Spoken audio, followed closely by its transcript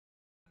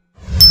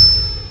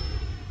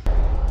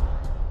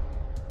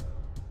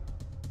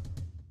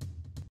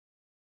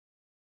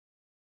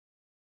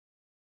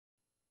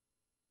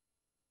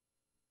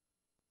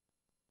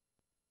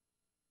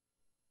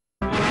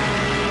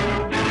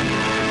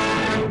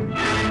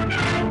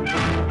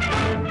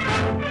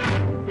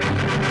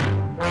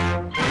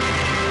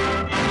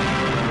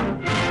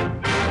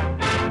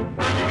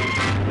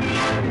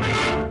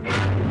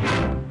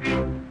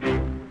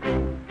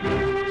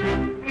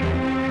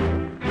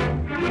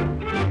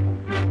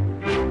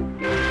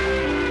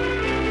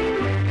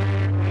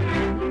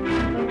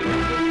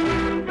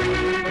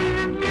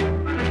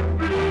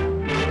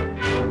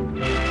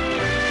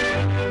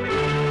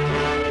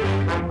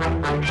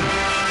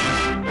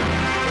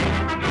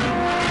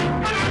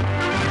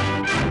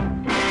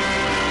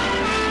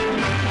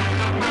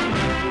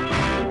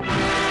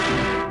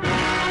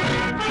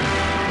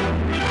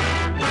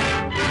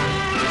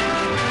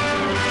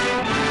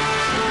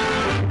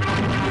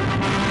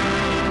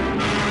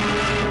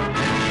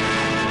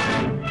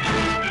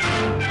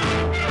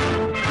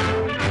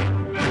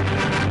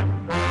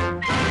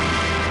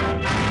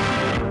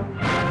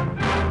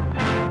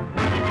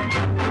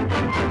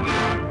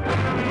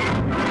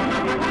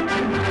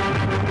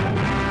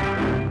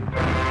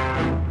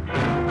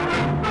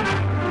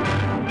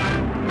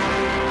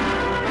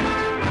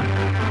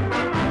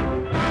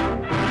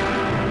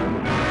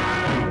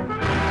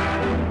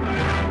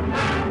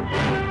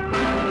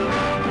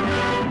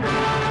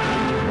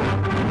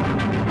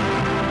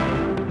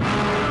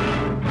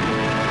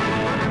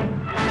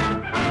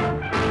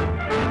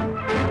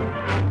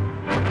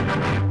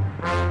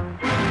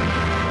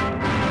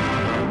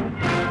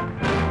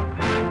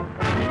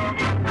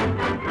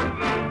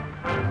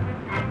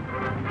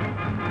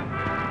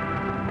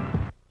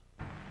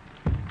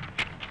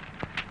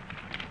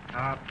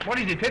What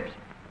is it, Phipps?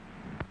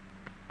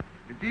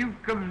 The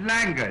Duke of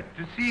Languet,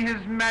 to see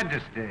His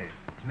Majesty.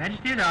 His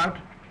Majesty is out.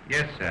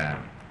 Yes, sir.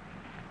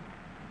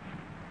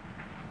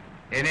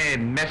 Any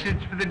message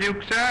for the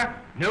Duke, sir?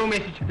 No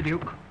message for the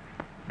Duke.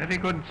 Very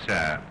good,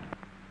 sir.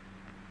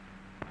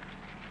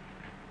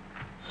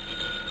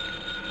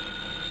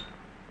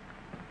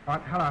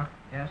 What? Hello.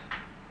 Yes.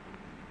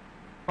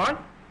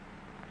 What?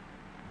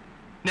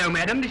 No,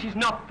 madam, this is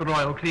not the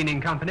Royal Cleaning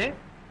Company.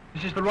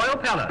 This is the Royal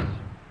Palace.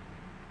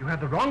 You have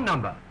the wrong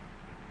number.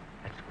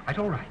 That's quite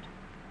all right.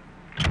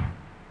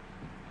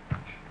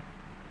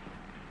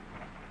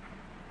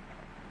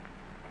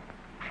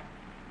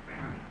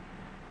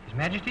 His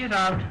Majesty is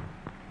out.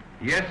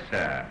 Yes,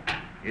 sir.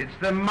 It's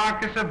the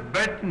Marquis of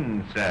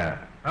Birten, sir.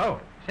 Oh,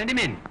 send him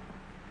in.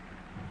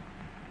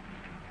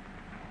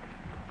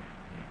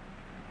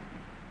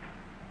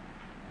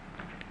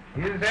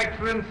 His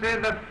Excellency,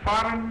 the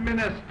Foreign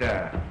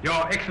Minister.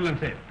 Your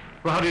Excellency.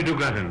 Well, how do you do,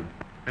 Granton?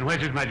 And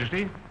where's His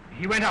Majesty?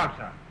 He went out,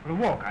 sir, for a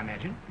walk, I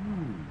imagine.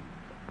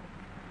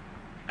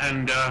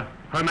 And,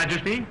 Her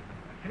Majesty?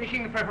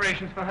 Finishing the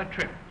preparations for her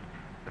trip.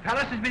 The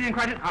palace has been in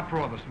quite an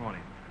uproar this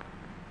morning.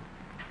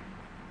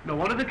 No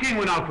wonder the King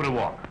went out for a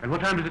walk. And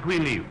what time does the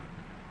Queen leave?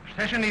 The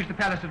procession leaves the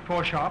palace at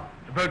 4 sharp.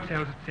 The boat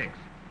sails at 6.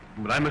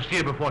 But I must see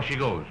her before she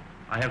goes.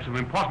 I have some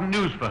important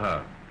news for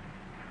her.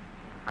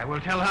 I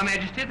will tell Her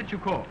Majesty that you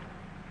called.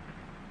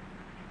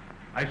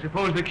 I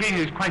suppose the King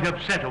is quite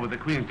upset over the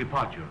Queen's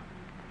departure.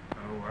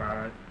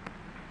 Oh,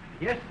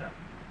 yes, sir.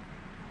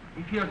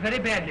 He feels very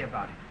badly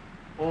about it.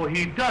 Oh,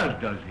 he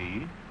does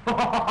he?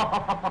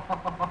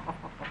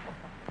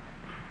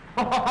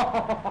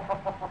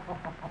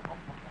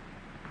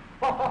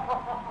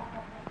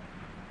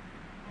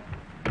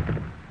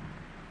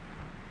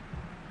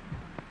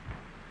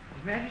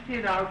 His Majesty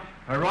is out.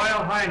 Her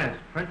Royal Highness,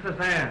 Princess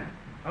Anne.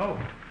 Oh.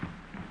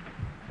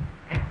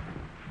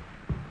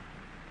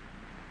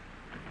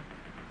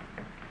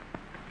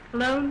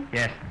 Alone?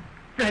 Yes.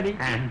 Freddie.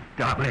 Anne,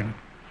 darling.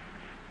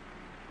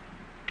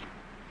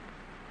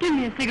 Give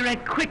me a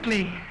cigarette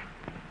quickly.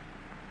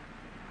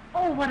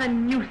 Oh, what a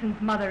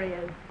nuisance Mother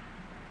is.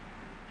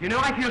 You know,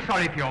 I feel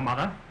sorry for your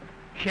mother.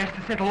 She has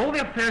to settle all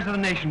the affairs of the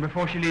nation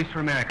before she leaves for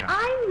America.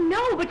 I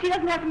know, but she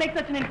doesn't have to make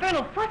such an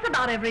infernal fuss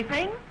about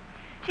everything.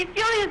 She's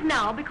furious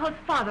now because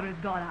Father has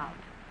gone out.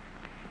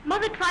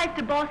 Mother tries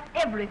to boss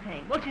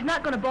everything. Well, she's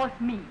not going to boss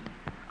me.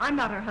 I'm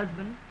not her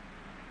husband.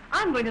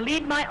 I'm going to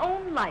lead my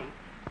own life.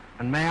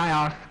 And may I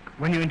ask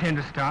when you intend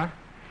to start?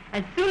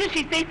 As soon as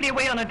she's safely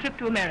away on her trip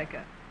to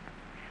America.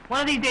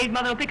 One of these days,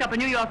 Mother will pick up a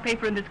New York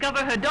paper and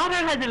discover her daughter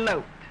has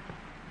eloped.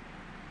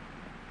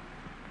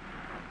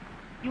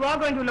 You are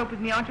going to elope with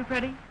me, aren't you,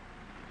 Freddie?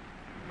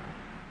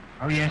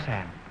 Oh, yes,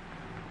 Anne.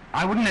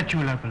 I wouldn't let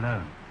you elope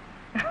alone.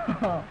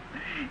 Oh,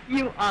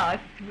 you are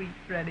sweet,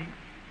 Freddie.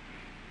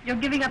 You're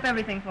giving up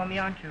everything for me,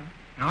 aren't you?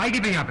 Now, I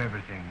giving up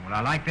everything. Well,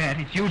 I like that.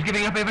 It's you's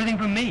giving up everything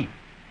for me.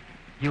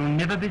 You'll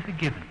never be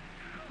forgiven.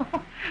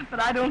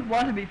 But I don't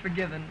want to be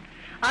forgiven.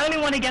 I only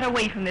want to get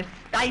away from this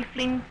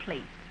stifling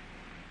place.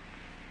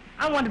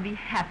 I want to be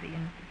happy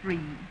and free.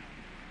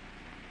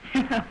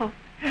 You know,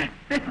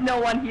 there's no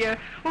one here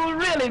who will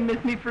really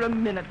miss me for a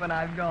minute when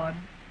I've gone.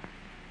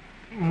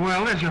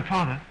 Well, there's your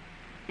father.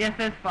 Yes,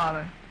 there's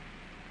Father.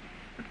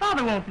 But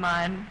Father won't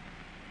mind.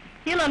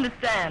 He'll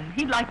understand.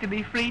 He'd like to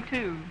be free,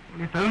 too.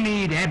 Well, if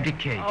only he'd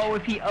abdicate. Oh,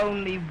 if he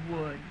only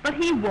would. But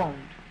he won't.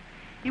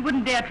 He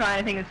wouldn't dare try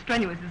anything as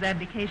strenuous as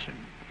abdication.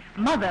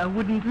 Mother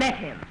wouldn't let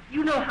him.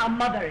 You know how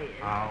Mother is.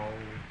 Oh.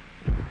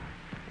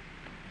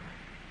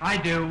 I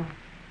do.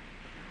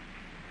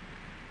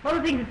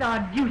 Mother thinks it's our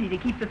duty to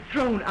keep the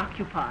throne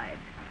occupied.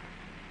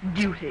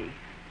 Duty.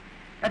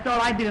 That's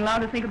all I've been allowed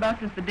to think about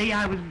since the day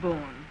I was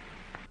born.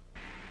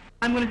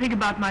 I'm going to think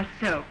about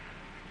myself,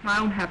 my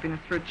own happiness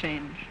for a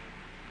change.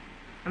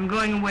 I'm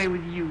going away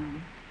with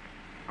you.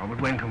 Oh,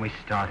 but when can we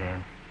start,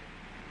 Anne?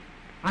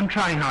 I'm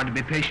trying hard to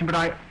be patient,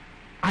 but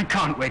I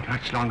can't wait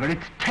much longer.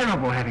 It's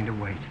terrible having to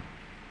wait.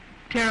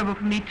 Terrible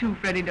for me, too,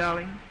 Freddie,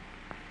 darling.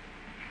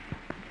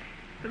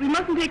 But we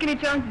mustn't take any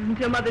chances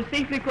until Mother's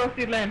safely across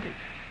the Atlantic.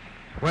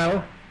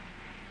 Well,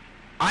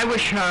 I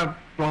wish her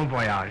bon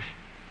voyage.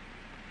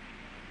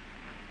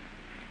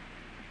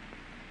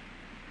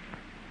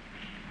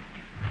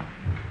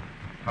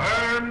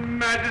 Her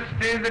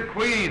Majesty the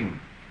Queen.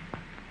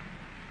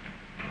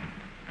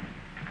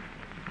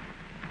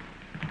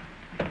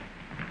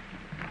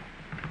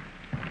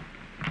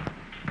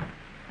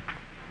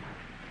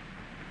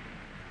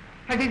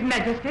 Has His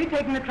Majesty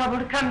taken the trouble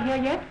to come here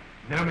yet?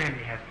 No, ma'am,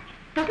 he hasn't.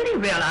 Doesn't he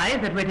realize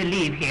that we're to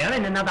leave here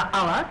in another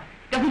hour?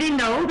 Doesn't he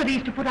know that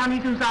he's to put on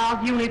his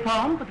hussar's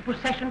uniform for the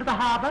procession to the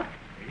harbor?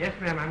 Yes,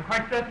 ma'am, I'm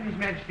quite certain His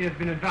Majesty has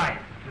been advised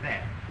to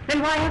that.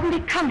 Then why hasn't he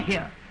come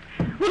here?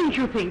 Wouldn't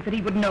you think that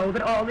he would know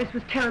that all this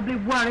was terribly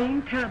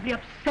worrying, terribly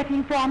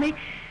upsetting for me?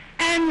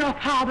 And your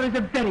father is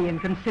a very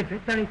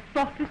inconsiderate, very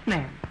thoughtless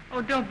man.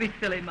 Oh, don't be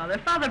silly, Mother.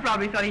 Father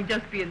probably thought he'd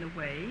just be in the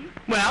way.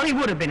 Well, he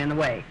would have been in the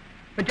way.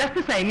 But just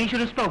the same, he should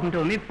have spoken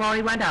to me before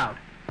he went out.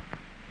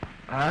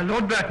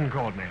 Lord Birten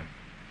called, ma'am.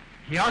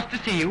 He asked to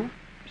see you,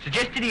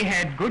 Suggested he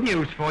had good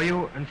news for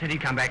you and said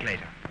he'd come back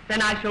later.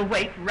 Then I shall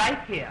wait right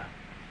here.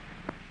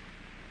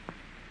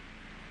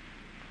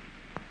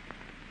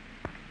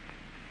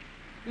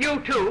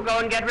 You two go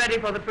and get ready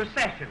for the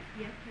procession.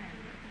 Yes, ma'am.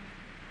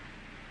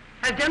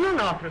 Has General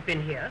Northrop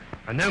been here?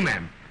 No,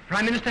 ma'am.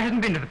 Prime Minister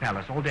hasn't been to the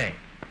palace all day.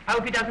 I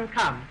hope he doesn't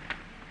come.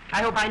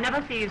 I hope I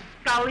never see his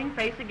scowling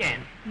face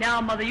again.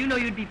 Now, Mother, you know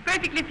you'd be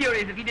perfectly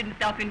furious if he didn't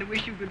stop in to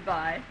wish you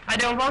goodbye. I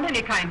don't want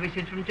any kind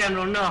wishes from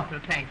General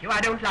Northrop, thank you.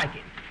 I don't like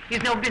it.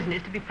 He's no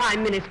business to be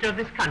Prime Minister of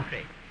this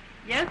country.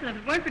 Yes, and if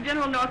it weren't for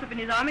General Northrop and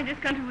his army, this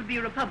country would be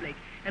a republic.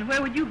 And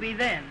where would you be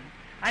then?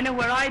 I know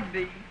where I'd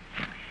be.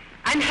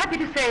 I'm happy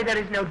to say there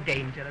is no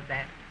danger of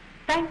that.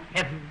 Thank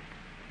heaven.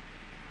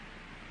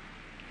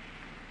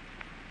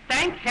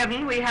 Thank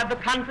heaven we have the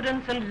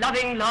confidence and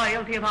loving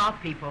loyalty of our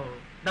people.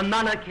 The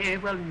monarchy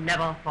will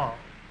never fall.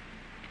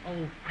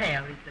 Oh,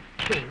 where is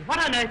the king? What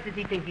on earth does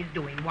he think he's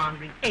doing,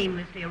 wandering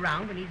aimlessly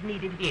around when he's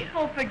needed here?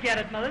 Oh, forget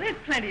it, Mother. There's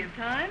plenty of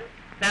time.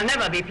 There'll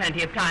never be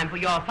plenty of time for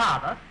your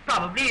father.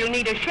 Probably you'll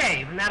need a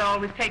shave, and that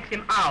always takes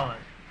him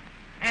hours.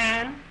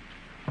 And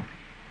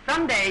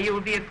someday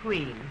you'll be a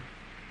queen.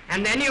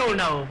 And then you'll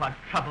know what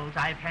troubles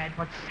I've had,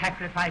 what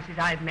sacrifices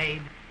I've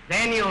made.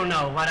 Then you'll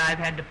know what I've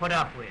had to put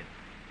up with.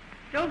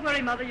 Don't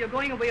worry, Mother. You're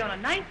going away on a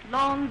nice,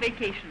 long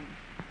vacation.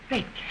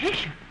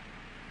 Vacation?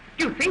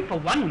 Do you think for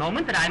one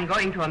moment that I'm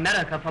going to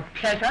America for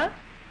pleasure?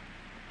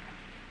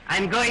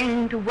 I'm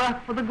going to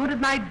work for the good of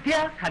my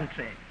dear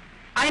country.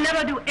 I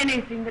never do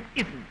anything that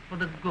isn't for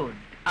the good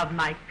of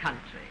my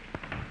country.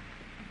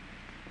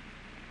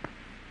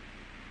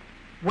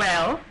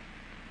 Well?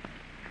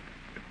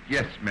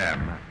 Yes,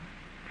 ma'am.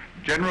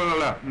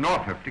 General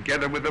Northrop,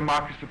 together with the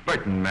Marquis of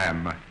Birten,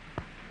 ma'am.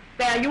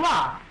 There you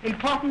are.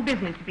 Important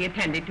business to be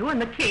attended to, and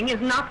the king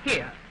is not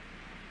here.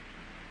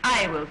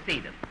 I will see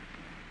them.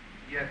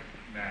 Yes,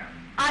 ma'am.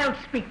 I'll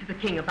speak to the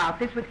king about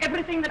this with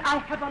everything that I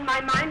have on my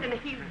mind, and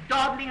if he's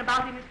dawdling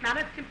about in this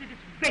manner, it's simply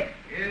disgraceful.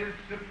 His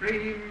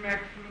Supreme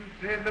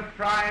Excellency, the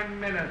Prime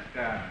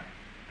Minister.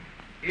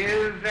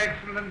 His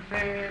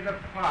Excellency, the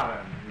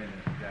Foreign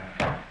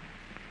Minister.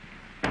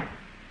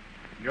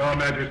 Your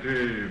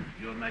Majesty.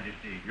 Your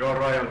Majesty. Your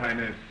Royal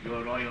Highness.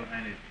 Your Royal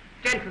Highness.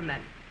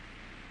 Gentlemen,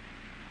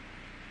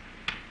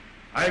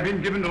 I've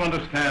been given to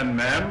understand,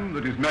 ma'am,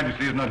 that His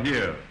Majesty is not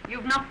here.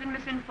 you've not been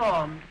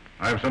misinformed.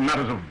 I have some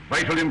matters of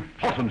vital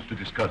importance to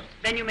discuss.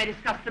 Then you may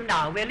discuss them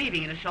now. We're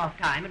leaving in a short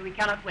time, and we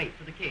cannot wait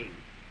for the king.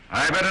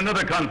 I've had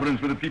another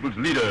conference with the people's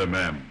leader,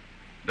 ma'am,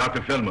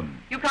 Dr. Feldman.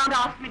 You can't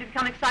ask me to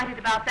become excited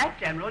about that,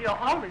 General. You're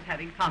always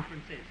having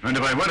conferences. And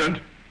if I weren't,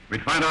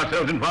 we'd find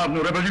ourselves involved in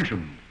a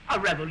revolution. A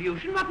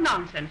revolution? What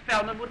nonsense.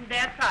 Feldman wouldn't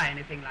dare try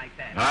anything like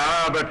that.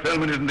 Ah, but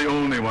Feldman isn't the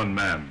only one,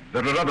 ma'am.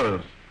 There are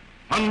others,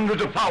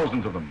 hundreds of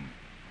thousands of them,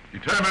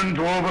 determined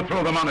to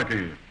overthrow the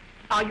monarchy.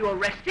 Are you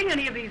arresting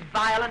any of these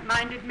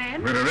violent-minded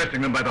men? We're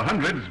arresting them by the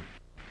hundreds.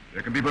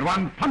 There can be but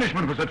one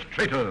punishment for such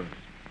traitors.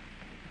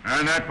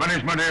 And that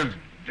punishment is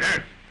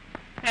death.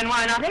 Then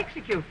why not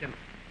execute them?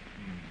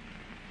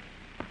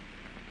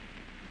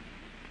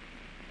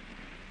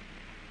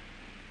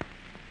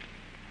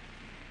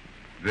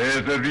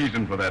 There's a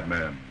reason for that,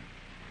 ma'am.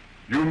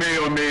 You may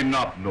or may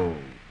not know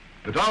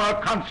that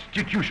our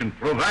Constitution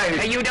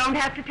provides... You don't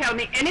have to tell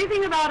me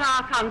anything about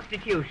our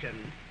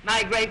Constitution.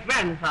 My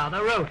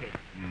great-grandfather wrote it.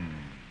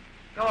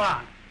 Go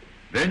on.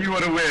 Then you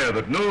are aware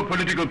that no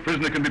political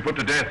prisoner can be put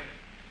to death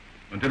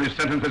until his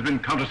sentence has been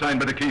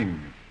countersigned by the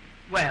king.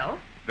 Well?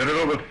 There are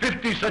over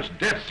 50 such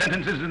death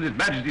sentences in His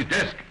Majesty's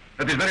desk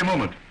at this very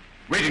moment,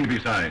 waiting to be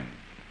signed.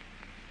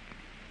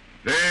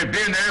 They've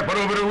been there for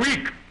over a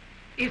week.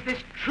 Is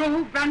this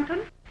true,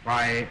 Granton?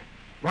 Why,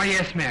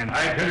 yes, ma'am.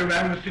 I tell you,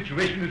 ma'am, the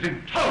situation is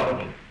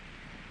intolerable.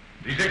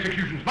 These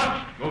executions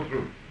must go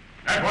through,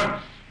 at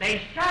once.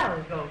 They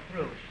shall go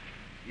through.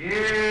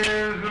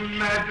 His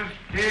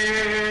Majesty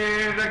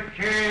the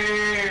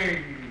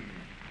King.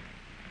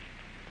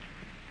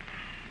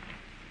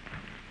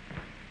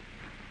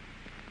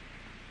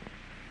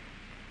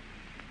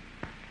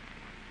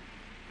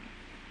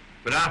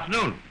 Good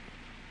afternoon.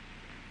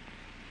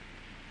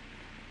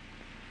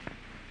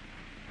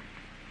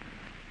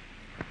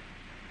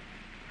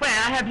 Where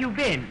have you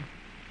been?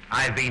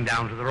 I've been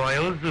down to the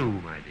Royal Zoo,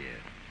 my dear.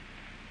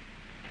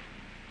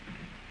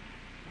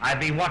 I've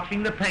been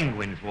watching the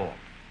penguins walk.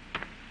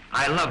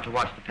 I love to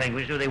watch the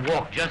penguins do. They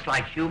walk just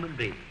like human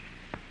beings.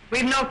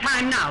 We've no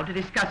time now to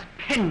discuss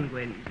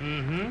penguins.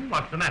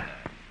 What's the matter?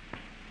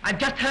 I've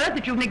just heard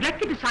that you've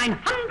neglected to sign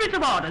hundreds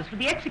of orders for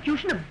the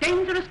execution of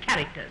dangerous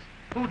characters.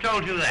 Who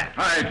told you that?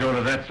 I told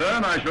her that, sir,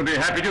 and I shall be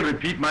happy to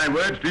repeat my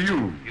words to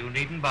you. You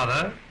needn't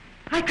bother.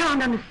 I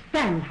can't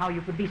understand how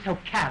you could be so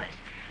careless,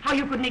 how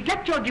you could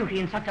neglect your duty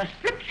in such a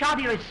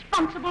slipshod,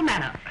 irresponsible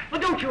manner.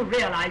 Well, don't you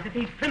realize that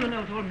these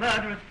criminals will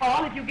murder us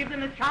all if you give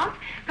them a chance?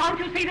 Can't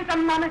you see that the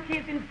monarchy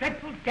is in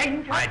dreadful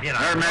danger? My dear,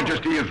 Her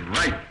Majesty is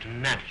right.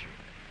 Naturally.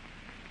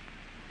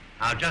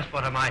 Now, just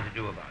what am I to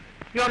do about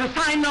it? You're to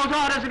sign those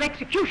orders of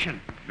execution.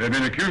 They've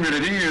been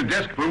accumulating in your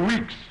desk for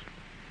weeks.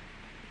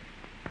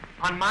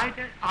 On my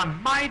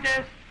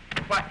desk?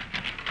 What?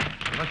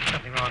 must be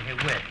something wrong here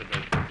with those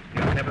papers.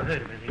 I've never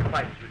heard of anything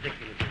quite as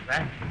ridiculous as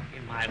that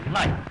in my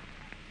life.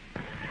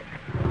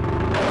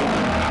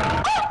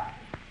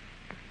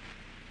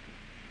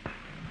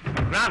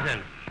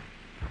 Granton,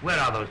 where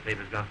are those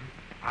papers, Granton?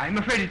 I'm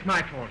afraid it's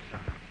my fault, sir.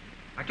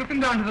 I took them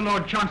down to the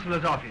Lord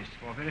Chancellor's office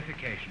for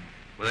verification.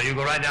 Well, then you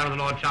go right down to the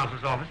Lord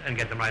Chancellor's office and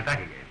get them right back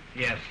again.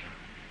 Yes.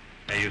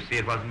 Now, you see,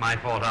 it wasn't my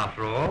fault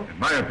after all. In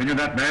my opinion,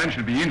 that man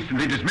should be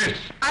instantly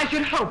dismissed. I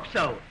should hope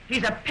so.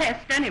 He's a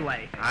pest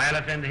anyway. I'll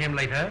attend to him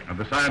later. And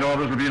the signed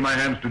orders will be in my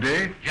hands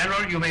today.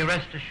 General, you may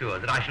rest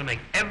assured that I shall make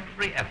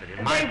every effort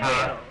in my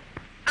power.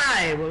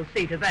 I will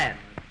see to that.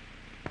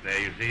 There,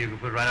 you see, you can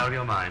put it right out of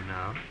your mind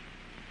now.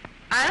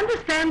 I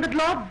understand that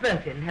Lord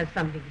Birten has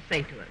something to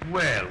say to us.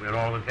 Well, we're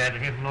always glad to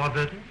hear from Lord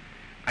Birten.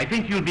 I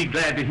think you'll be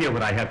glad to hear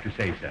what I have to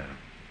say, sir.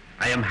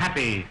 I am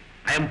happy,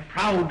 I am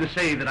proud to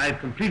say that I've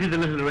completed the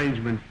little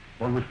arrangement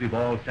on which we've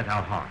all set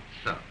our hearts.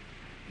 So,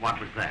 what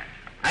was that?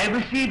 I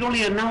received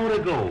only an hour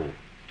ago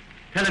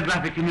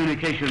telegraphic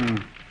communication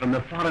from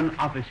the Foreign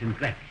Office in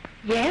Grec.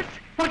 Yes?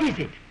 What is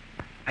it?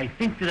 I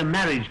think that a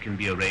marriage can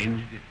be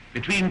arranged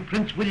between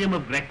Prince William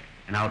of Grec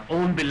and our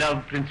own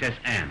beloved Princess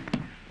Anne.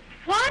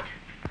 What?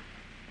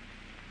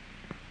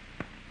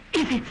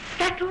 Is it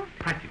settled?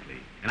 Practically.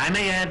 And I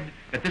may add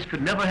that this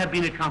could never have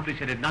been accomplished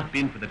had it not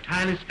been for the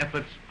tireless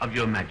efforts of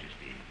your Majesty.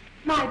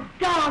 My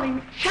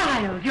darling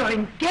child, you're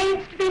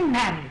engaged to be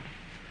married.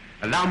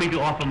 Allow me to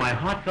offer my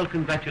heartfelt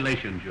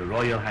congratulations, Your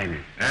Royal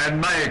Highness.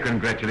 And my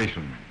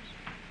congratulations.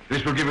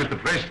 This will give us the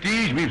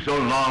prestige we've so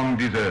long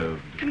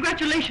deserved.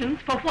 Congratulations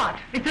for what?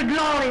 It's a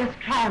glorious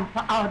triumph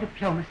for our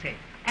diplomacy.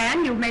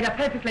 And you've made a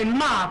perfectly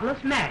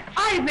marvelous match.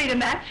 I've made a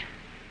match?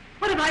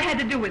 What have I had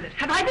to do with it?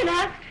 Have I been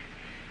asked?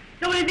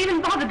 No one has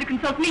even bothered to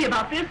consult me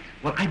about this.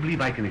 Well, I believe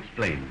I can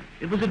explain.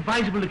 It was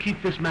advisable to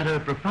keep this matter a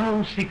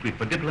profound secret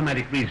for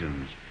diplomatic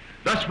reasons.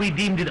 Thus, we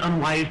deemed it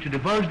unwise to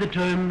divulge the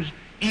terms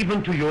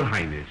even to Your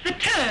Highness. The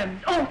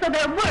terms? Oh, so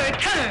there were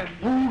terms.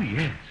 Oh,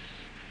 yes.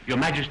 Your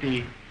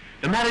Majesty,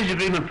 the marriage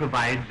agreement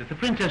provides that the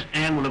Princess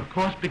Anne will, of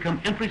course,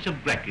 become Empress of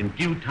Grec in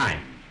due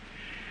time.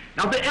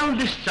 Now, the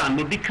eldest son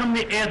will become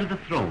the heir to the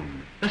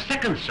throne. The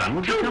second son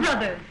will become... Two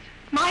brothers,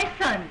 my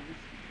sons.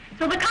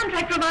 So the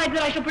contract provides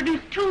that I shall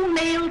produce 2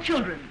 male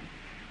children.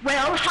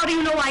 Well, how do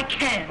you know I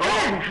can?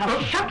 Oh, How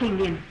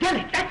shockingly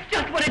indelicate. That's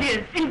just what it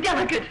is.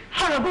 Indelicate,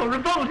 horrible,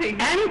 revolting.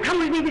 And come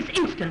with me this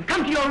instant.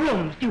 Come to your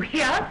rooms. Do you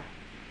hear?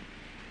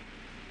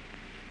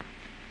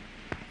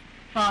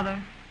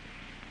 Father,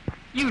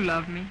 you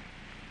love me.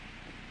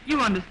 You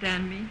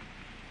understand me.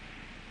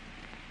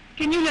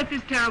 Can you let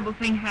this terrible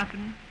thing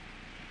happen?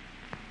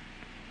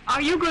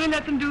 Are you going to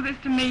let them do this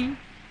to me?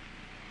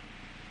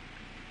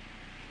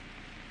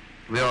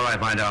 We're all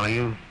right, my darling.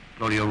 You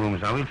go to your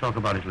rooms now. We'll talk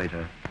about it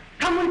later.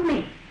 Come with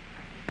me.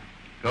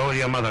 Go with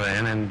your mother,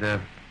 Anne,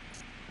 and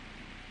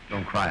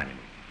don't cry anymore.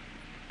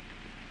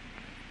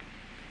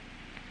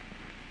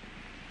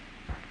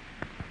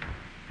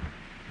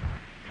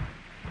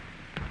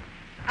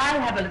 I'll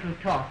have a little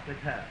talk with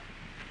her.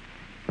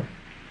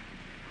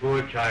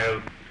 Poor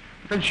child.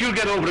 Then she'll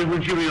get over it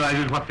when she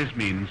realizes what this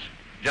means.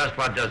 Just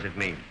what does it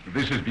mean?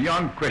 This is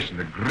beyond question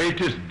the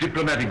greatest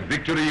diplomatic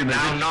victory in the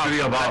Now,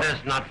 history of our... let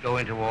us not go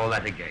into all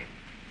that again.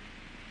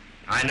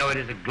 I know it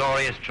is a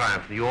glorious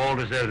triumph, and you all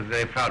deserve to be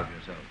very proud of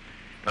yourselves.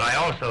 But I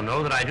also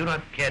know that I do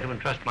not care to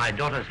entrust my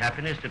daughter's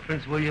happiness to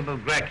Prince William of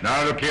Grec.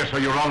 Now, look here, sir,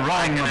 you're all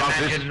wrong about this. I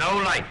can imagine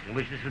no light in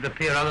which this would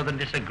appear other than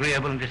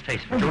disagreeable and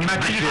distasteful. Your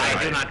Majesty,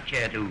 I do not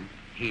care to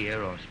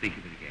hear or speak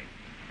of it again.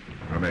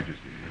 Your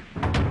Majesty.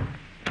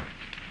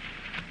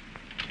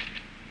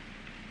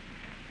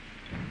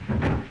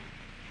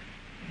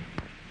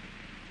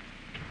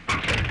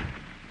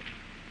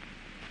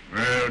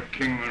 Well,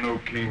 king or no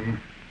king,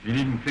 you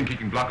needn't think he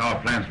can block our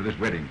plans for this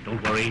wedding.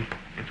 Don't worry.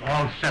 It's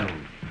all settled.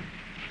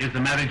 Is the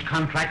marriage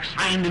contract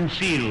signed and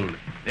sealed?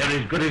 They're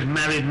as good as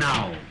married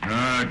now.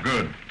 Ah,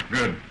 good,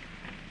 good.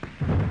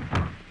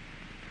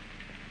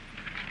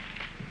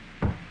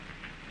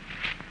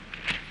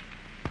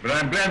 But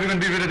I'm glad we're going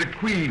to be rid of the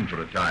Queen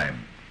for a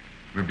time.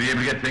 We'll be able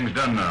to get things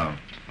done now.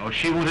 Oh,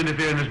 she won't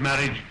interfere in this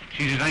marriage.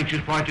 She's as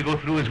anxious for it to go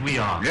through as we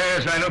are.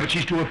 Yes, I know, but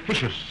she's too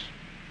officious.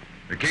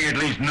 The king at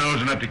least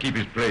knows enough to keep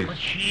his place. But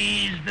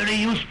she's very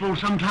useful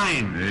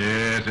sometimes.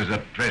 Yes, as a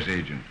press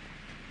agent.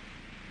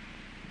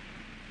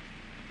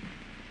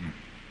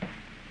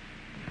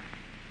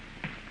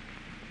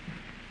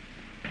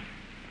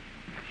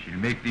 She'll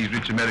make these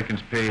rich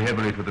Americans pay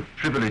heavily for the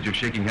privilege of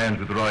shaking hands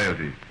with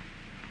royalty.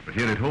 But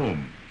here at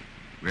home,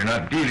 we're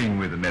not dealing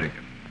with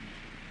Americans.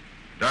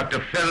 Dr.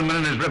 Feldman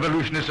and his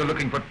revolutionists are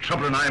looking for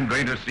trouble, and I'm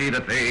going to see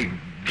that they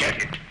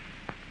get it.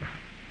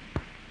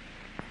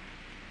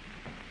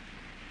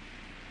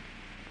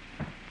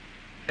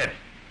 Yes.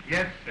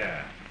 Yes,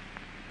 sir.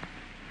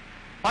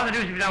 What the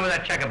deuce have you done with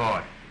that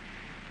checkerboard?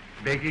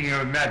 Begging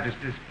Your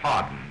Majesty's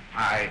pardon,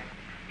 I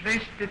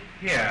placed it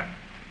here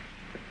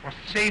for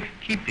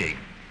safekeeping.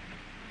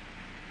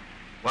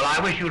 Well,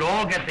 I wish you'd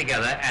all get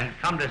together and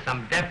come to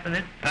some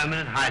definite,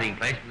 permanent hiding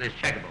place for this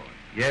checkerboard.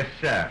 Yes,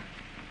 sir.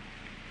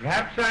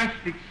 Perhaps I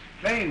should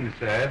plain,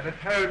 sir, that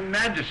Her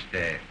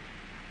Majesty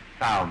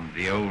found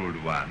the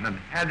old one and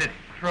had it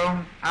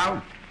thrown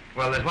out.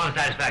 Well, there's one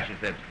satisfaction,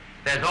 Phipps.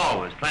 There's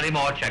always plenty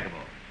more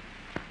checkable.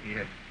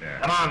 Yes, sir.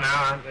 Come on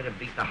now, I'm going to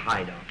beat the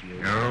hide off you.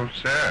 No,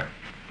 sir.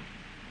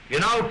 You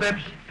know,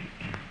 Phipps,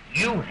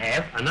 you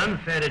have an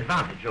unfair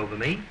advantage over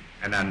me.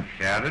 An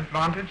unfair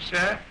advantage,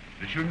 sir?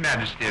 Does Your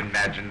Majesty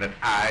imagine that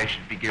I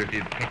should be guilty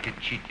of petty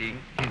cheating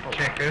in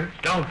checkers?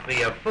 Don't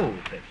be a fool,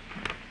 Phipps.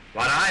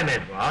 What I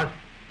meant was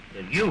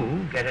that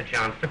you get a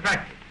chance to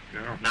practice.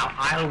 No. Now,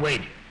 I'll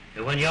wager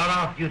that when you're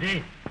off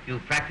duty, you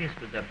practice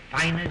with the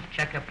finest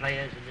checker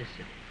players in this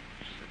city.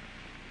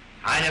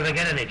 I never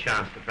get any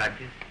chance to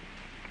practice.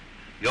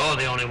 You're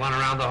the only one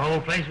around the whole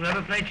place who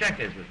ever played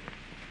checkers with me.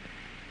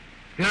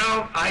 You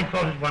know, I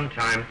thought at one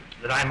time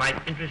that I might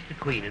interest the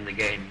Queen in the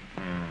game.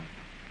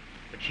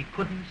 But she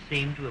couldn't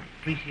seem to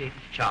appreciate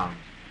its charms.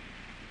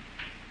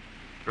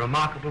 A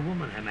remarkable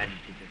woman, Her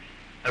Majesty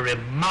Phipps. A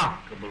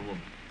remarkable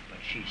woman. But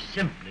she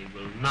simply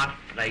will not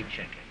play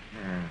checkers.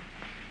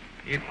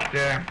 It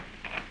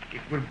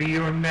will be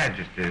Your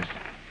Majesty's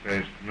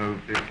first move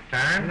this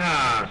time.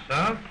 No,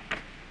 sir.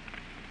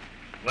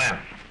 Well,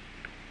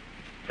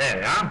 there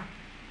you are.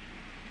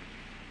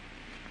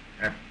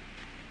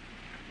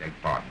 Beg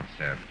pardon,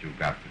 sir, but you've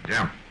got to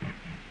jump.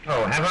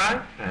 Oh, have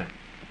I?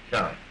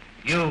 So,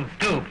 you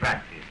do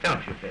practice,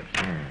 don't you, Phipps?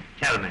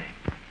 Tell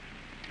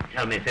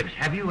me, Phipps,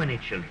 have you any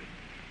children?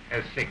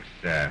 6,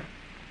 sir.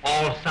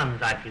 All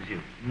sons, I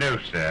presume. No,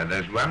 sir,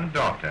 there's one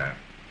daughter.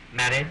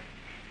 Married?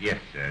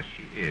 Yes, sir,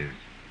 she is.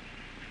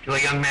 To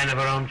a young man of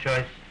her own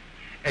choice?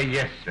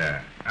 Yes,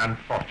 sir.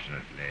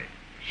 Unfortunately,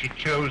 she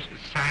chose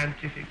a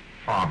scientific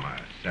farmer,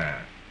 sir.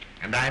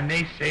 And I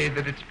may say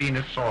that it's been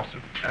a source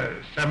of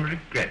some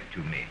regret to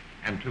me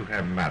and to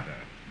her mother.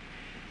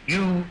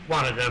 You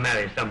wanted to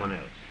marry someone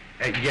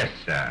else? Yes,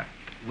 sir.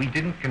 We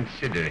didn't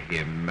consider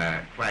him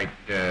quite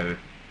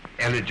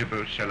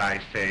eligible, shall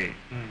I say.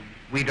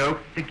 We'd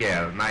hoped the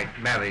girl might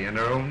marry in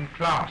her own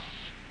class.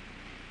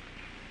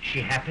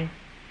 She happy?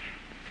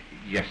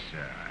 Yes,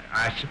 sir.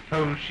 I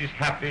suppose she's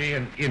happy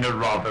and in a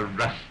rather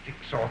rustic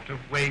sort of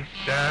way,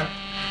 sir.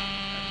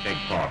 Beg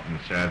pardon,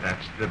 sir.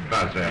 That's the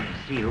buzzer.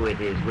 See who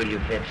it is, will you,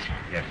 Phipps?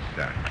 Yes,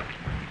 sir.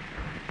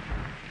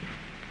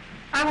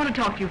 I want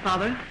to talk to you,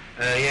 Father.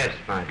 Yes,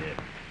 my dear.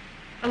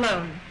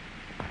 Alone.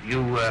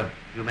 You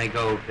may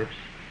go, Phipps.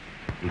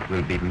 It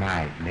will be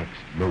my next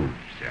move,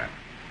 sir.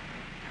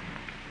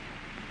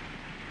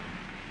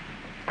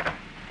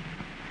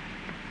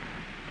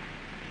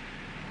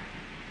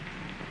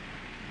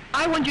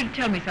 I want you to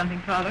tell me something,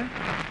 Father.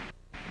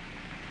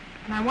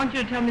 And I want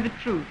you to tell me the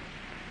truth.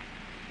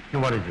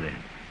 What is it?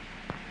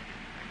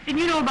 Didn't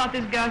you know about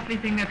this ghastly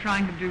thing they're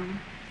trying to do?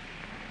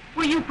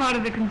 Were you part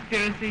of the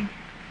conspiracy?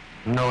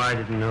 No, I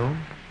didn't know.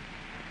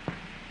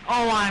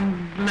 Oh,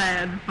 I'm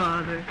glad,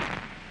 Father.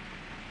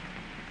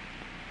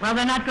 Well,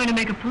 they're not going to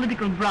make a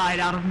political bride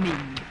out of me.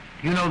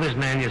 You know this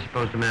man you're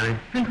supposed to marry?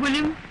 Prince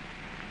William?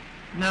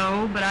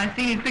 No, but I've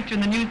seen his picture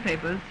in the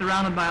newspapers,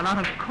 surrounded by a lot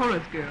of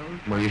chorus girls.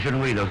 Well, you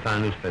shouldn't read those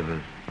kind of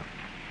newspapers.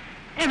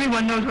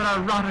 Everyone knows what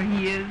a rotter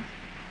he is.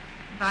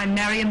 If I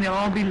marry him, they'll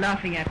all be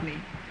laughing at me.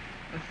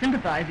 Or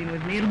sympathizing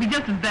with me. It'll be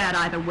just as bad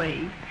either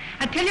way.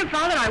 I tell you,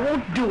 Father, I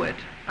won't do it.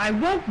 I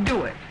won't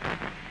do it.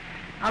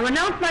 I'll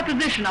renounce my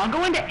position. I'll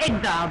go into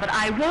exile, but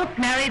I won't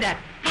marry that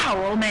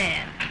foul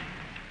man.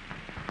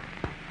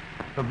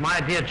 But my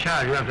dear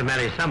child, you have to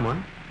marry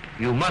someone.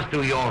 You must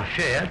do your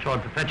share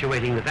toward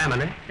perpetuating the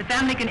family. The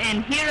family can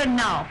end here and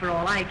now, for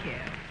all I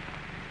care.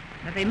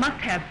 And if they must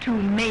have 2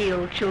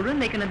 male children,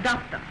 they can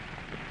adopt them.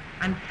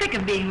 I'm sick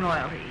of being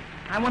royalty.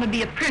 I want to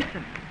be a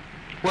person.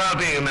 Well,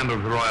 being a member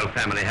of the royal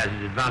family has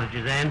its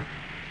advantages, Anne.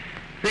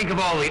 Think of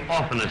all the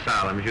orphan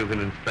asylums you can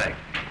inspect.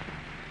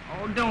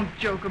 Oh, don't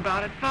joke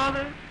about it,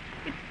 Father.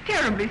 It's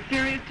terribly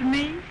serious to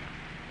me.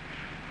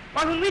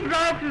 Why, when we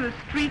drive through the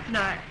streets and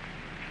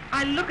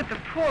I look at the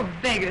poor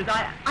beggars,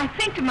 I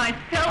think to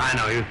myself... I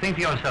know, you think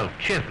to yourself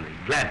cheerfully,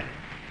 gladly.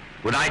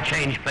 Would I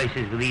change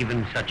places with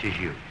even such as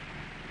you?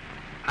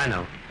 I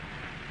know.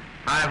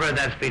 I've read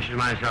that speech to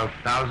myself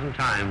 1,000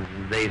 times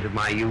in the days of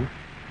my youth.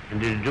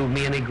 And did it do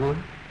me any good?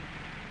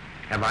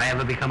 Have I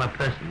ever become a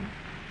person?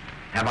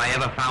 Have I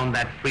ever found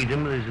that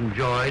freedom that is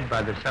enjoyed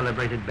by the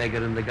celebrated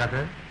beggar in the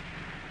gutter?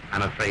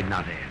 I'm afraid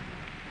not, Anne.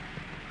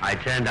 I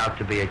turned out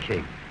to be a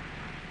king.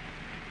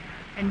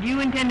 And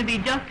you intend to be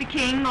just a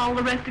king all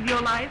the rest of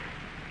your life?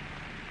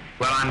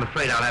 Well, I'm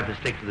afraid I'll have to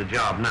stick to the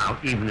job now,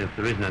 even if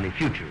there isn't any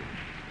future.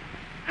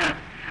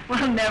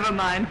 Well, never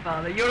mind,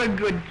 Father. You're a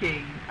good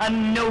king. A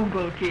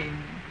noble king.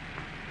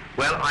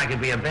 Well, I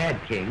could be a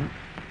bad king,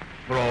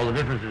 for all the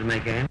difference it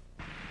make, Anne.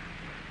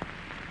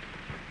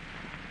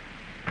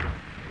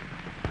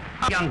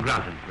 Young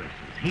Granton, for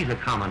instance. He's a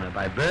commoner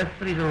by birth,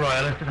 but he's a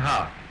royalist at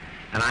heart.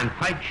 And I'm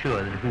quite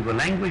sure that if we were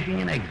languishing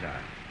in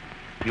exile,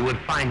 you would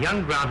find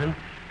young Granton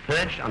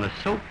perched on a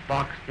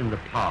soapbox in the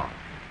park,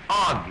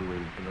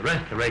 arguing for the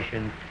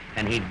Restoration,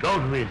 and he'd go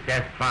to his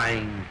death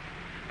crying,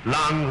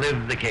 "Long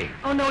live the king."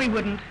 Oh, no, he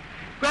wouldn't.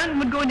 Granton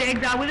would go into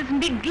exile with us and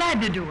be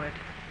glad to do it.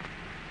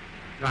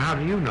 Now, how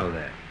do you know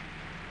that?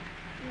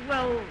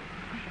 Well,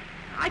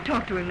 I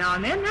talk to him now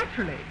and then,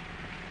 naturally.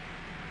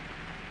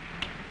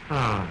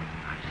 Oh,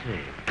 I see.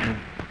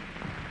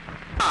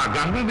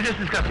 Grant, we were just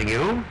discussing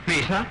you.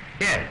 Me, sir?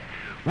 Yes.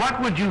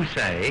 What would you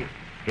say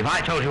if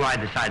I told you I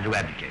decided to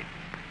abdicate?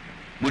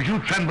 Would you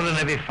tremble in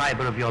every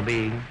fiber of your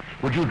being?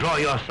 Would you draw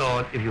your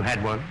sword if you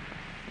had one?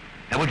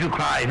 And would you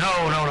cry,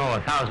 no, no, no,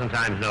 1,000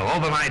 times no,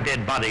 over my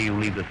dead body you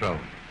leave the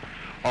throne?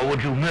 Or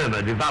would you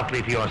murmur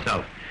devoutly to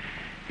yourself,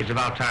 it's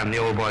about time the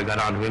old boy got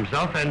onto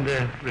himself and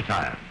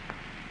retire?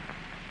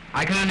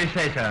 I can only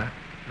say, sir,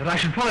 that I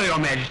should follow your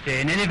majesty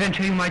in any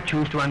venture you might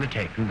choose to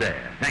undertake.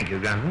 There. Thank you,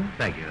 Granton.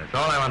 Thank you. That's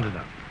all I want to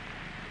know.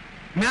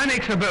 May I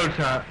make so bold,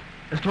 sir,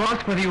 as to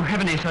ask whether you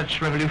have any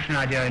such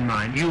revolutionary idea in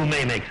mind? You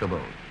may make so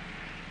bold.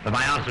 But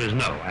my answer is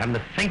no. I haven't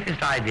the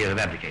faintest idea of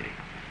abdicating.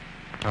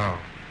 Oh.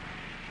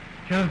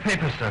 Do you have the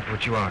papers, sir, for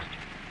which you asked?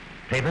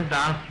 Papers? The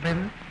Astor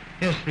papers?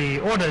 Yes, the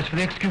orders for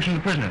the execution of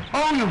the prisoners.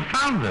 Oh, you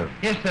found them?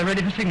 Yes, they're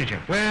ready for signature.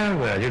 Well,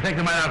 well, you take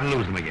them right out and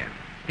lose them again.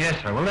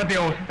 Yes, sir. Will that be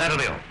all, sir? That'll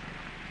be all.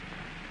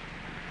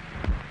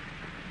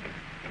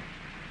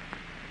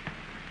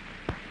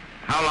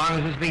 How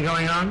long has this been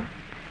going on?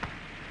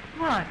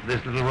 What?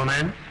 This little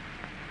romance?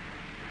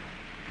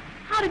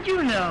 How did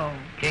you know?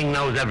 King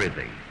knows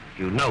everything.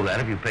 You'd know that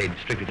if you paid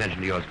strict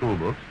attention to your school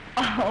books.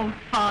 Oh,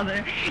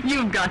 Father,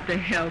 you've got to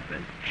help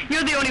us.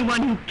 You're the only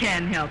one who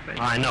can help us.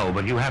 I know,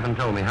 but you haven't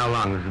told me how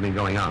long this has been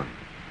going on.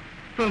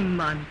 For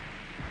months.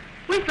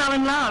 We fell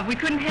in love. We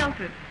couldn't help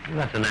it. Well,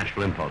 that's a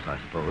natural impulse, I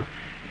suppose.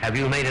 Have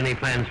you made any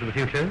plans for the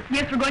future?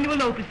 Yes, we're going to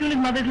elope as soon as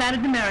Mother's landed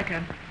in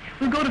America.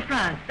 We'll go to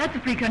France. That's a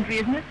free country,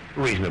 isn't it?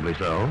 Reasonably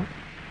so.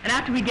 And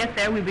after we get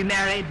there, we'll be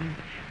married, and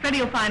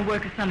Freddie will find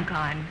work of some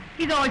kind.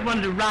 He's always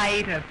wanted to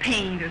write or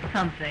paint or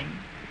something.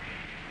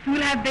 So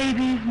we'll have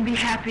babies and be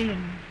happy,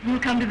 and you'll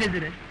come to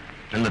visit us.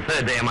 And the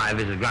third day of my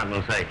visit, Granton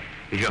will say,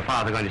 is your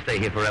father going to stay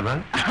here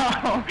forever?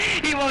 Oh,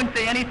 he won't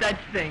say any such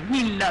thing.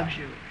 He loves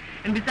you.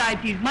 And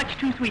besides, he's much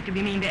too sweet to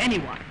be mean to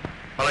anyone.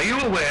 Well, are you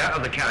aware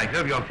of the character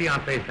of your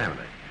fiancé's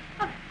family?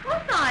 Of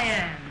course I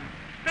am.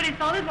 Freddie's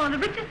father's one of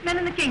the richest men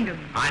in the kingdom.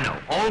 I know.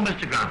 Old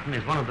Mr. Granton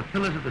is one of the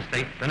pillars of the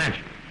state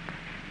financially.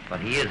 But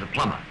he is a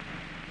plumber.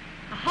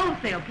 A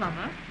wholesale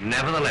plumber.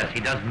 Nevertheless, he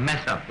does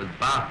mess up with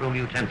bathroom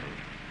utensils.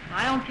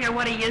 I don't care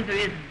what he is or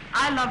isn't.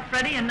 I love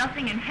Freddie, and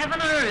nothing in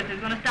heaven or earth is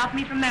going to stop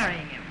me from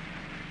marrying him.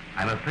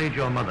 I'm afraid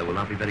your mother will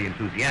not be very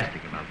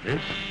enthusiastic about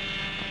this.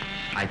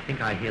 I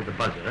think I hear the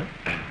buzzer.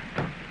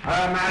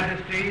 Her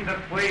Majesty the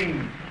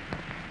Queen.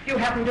 You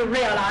happen to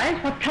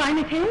realize what time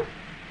it is?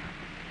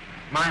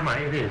 My,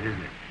 it is,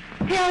 isn't it?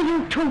 Here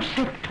you two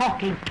sit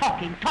talking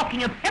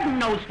of heaven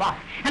knows what.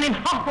 And in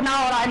half an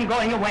hour I'm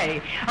going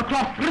away,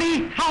 across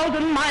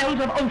 3,000 miles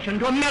of ocean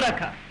to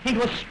America,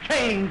 into a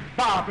strange,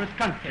 barbarous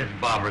country. Is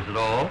barbarous at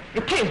all?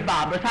 It is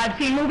barbarous. I've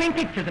seen moving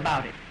pictures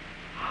about it.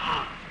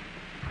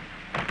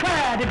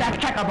 Where did that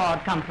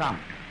checkerboard come from?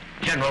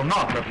 General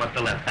Northrop must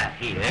have left that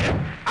here.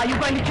 Are you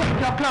going to check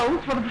your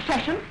clothes for the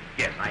procession?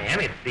 Yes, I am.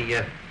 It's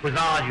the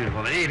Hussar's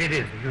uniform. It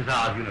is the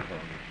Hussar's uniform.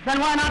 Then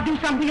why not do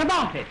something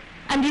about it?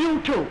 And you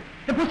too.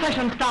 The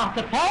procession starts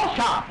at 4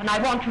 sharp, and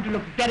I want you to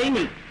look very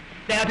neat.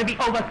 There are to be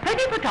over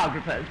 30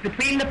 photographers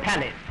between the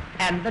palace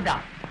and the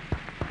duck.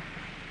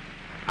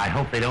 I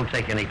hope they don't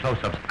take any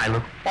close-ups. I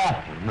look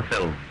awful in the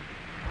film.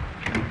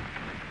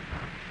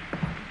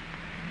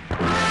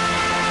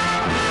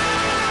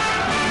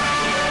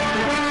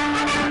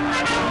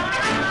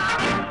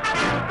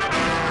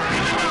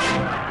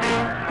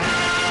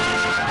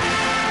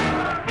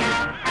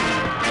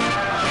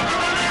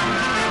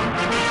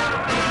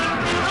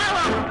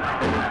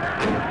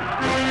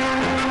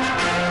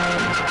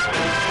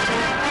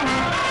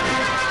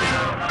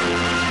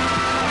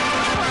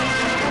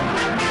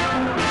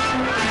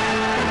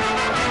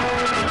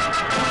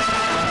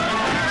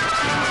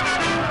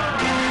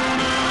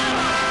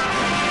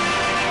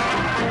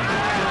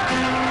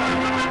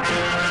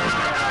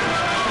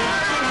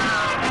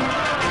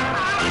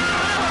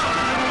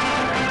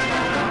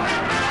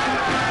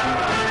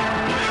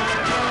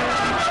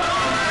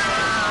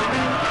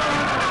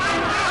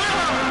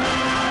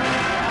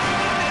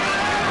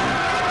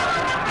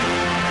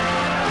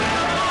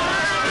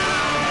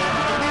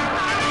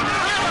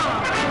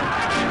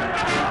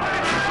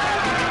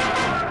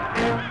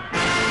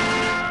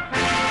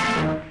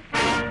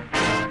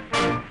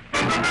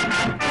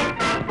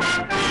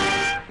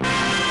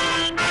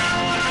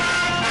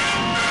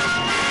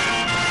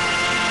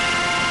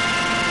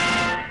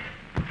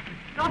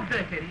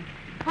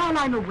 While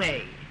I'm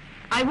away,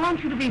 I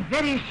want you to be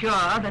very sure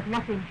that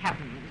nothing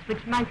happens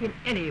which might in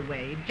any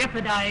way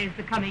jeopardize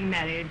the coming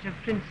marriage of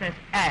Princess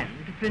Anne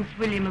to Prince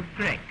William of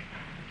Grec.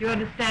 Do you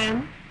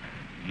understand?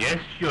 Yes,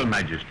 Your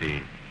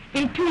Majesty.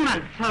 In 2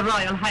 months, Her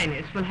Royal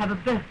Highness will have a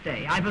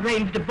birthday. I've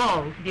arranged a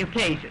ball for the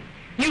occasion.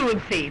 You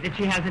will see that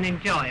she has an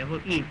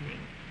enjoyable evening.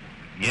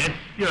 Yes,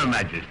 Your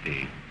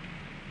Majesty.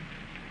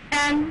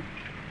 And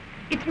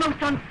it's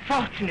most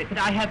unfortunate that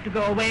I have to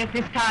go away at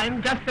this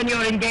time, just when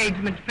your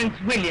engagement to Prince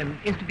William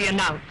is to be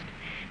announced.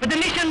 But the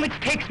mission which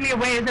takes me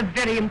away is a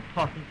very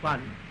important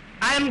one.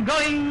 I am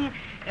going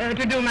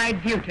to do my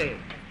duty.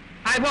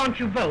 I want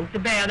you both to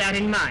bear that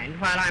in mind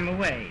while I'm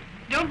away.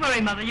 Don't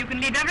worry, Mother. You can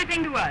leave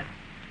everything to us.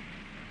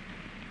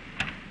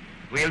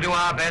 We'll do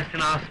our best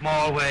in our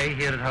small way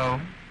here at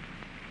home.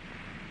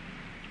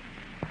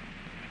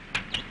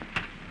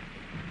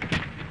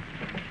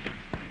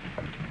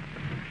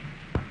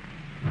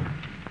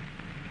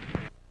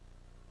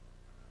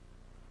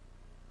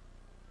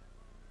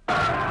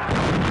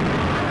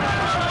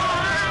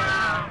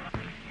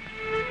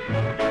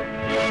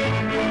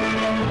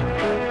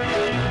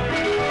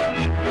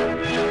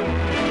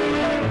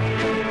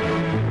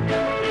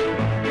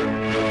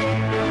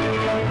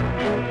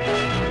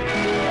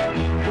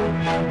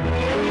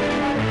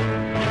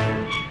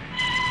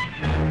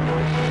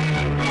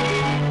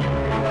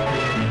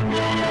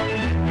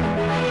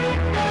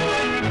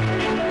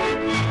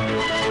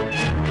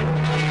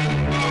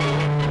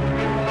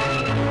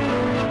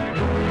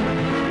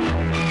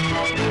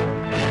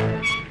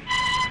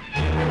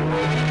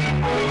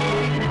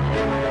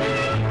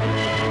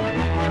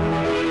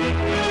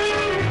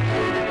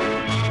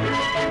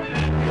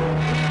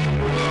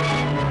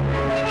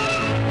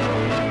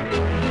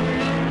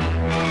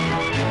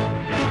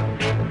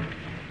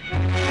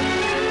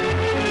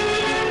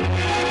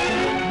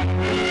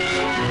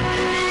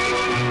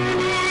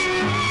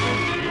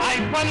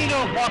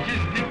 What is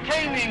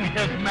detaining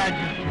His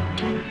Majesty?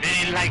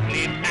 Very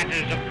likely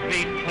matters of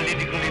great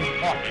political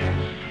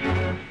importance.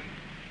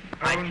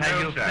 I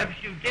tell you, perhaps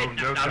you did.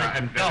 No, Now, sir, listen,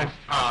 and don't Phyllis,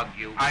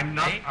 argue. I'm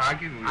not me.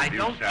 arguing with I you,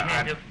 don't sir.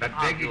 care to But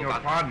argue begging your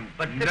about pardon,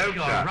 But no, Phyllis,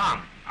 you're sir.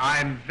 wrong.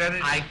 I'm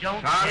very I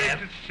don't sorry care.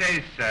 to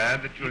say, sir,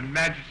 that your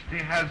Majesty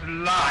has I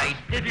lied.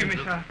 didn't. Excuse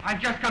me, sir. I've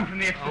just come from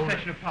the extra Oh,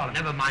 session of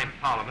Parliament. Never mind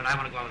Parliament. I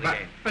want to go on with the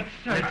game. But,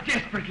 sir, it's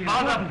desperately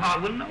Father,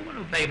 important. will no one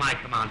obey my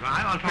commands?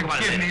 I'll talk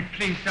about it Forgive later. me,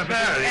 please, sir, but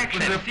Sir, the it action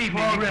was a this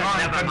evening... foregone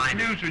Never mind.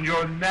 conclusion.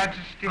 Your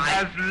Majesty I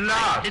has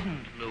lost.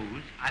 didn't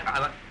lose.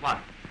 What?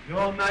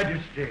 Your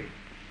Majesty,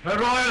 Her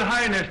Royal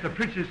Highness the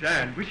Princess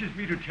Anne wishes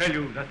me to tell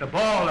you that the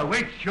ball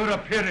awaits your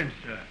appearance,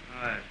 sir.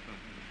 Oh, yes.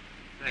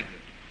 Thank you.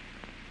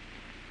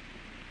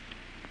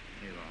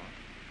 Here you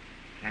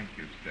are. Thank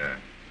you, sir.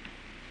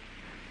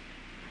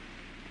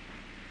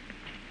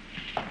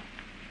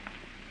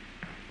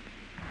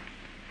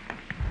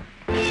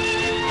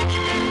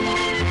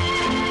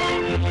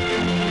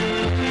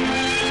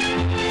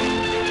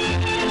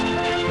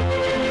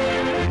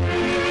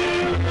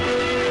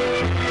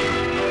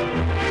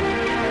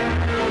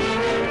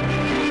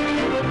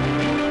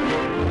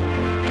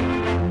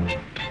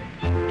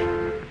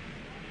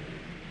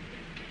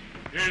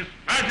 His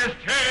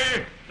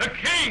Majesty the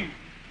King!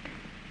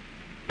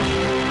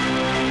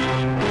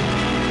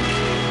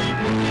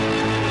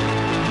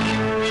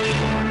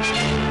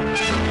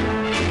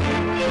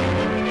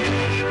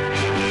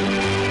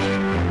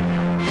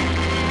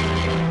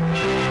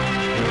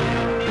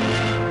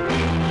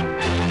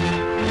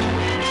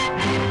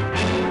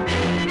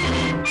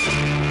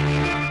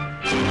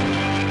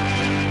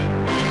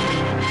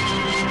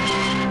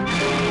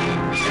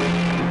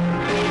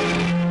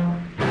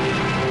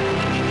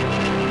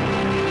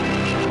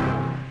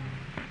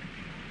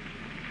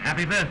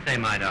 Happy birthday,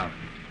 my darling.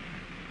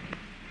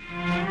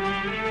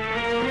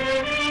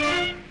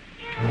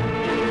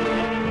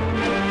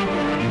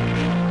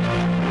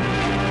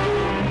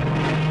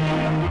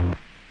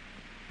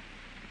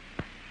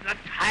 The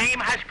time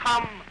has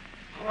come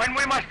when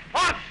we must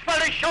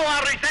forcefully show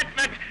our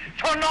resentment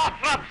to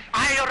Northrop's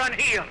iron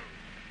heel.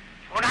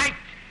 Tonight,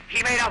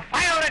 he made a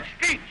violent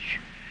speech,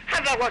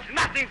 and there was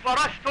nothing for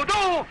us to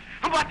do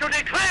but to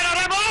declare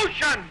a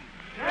revolution.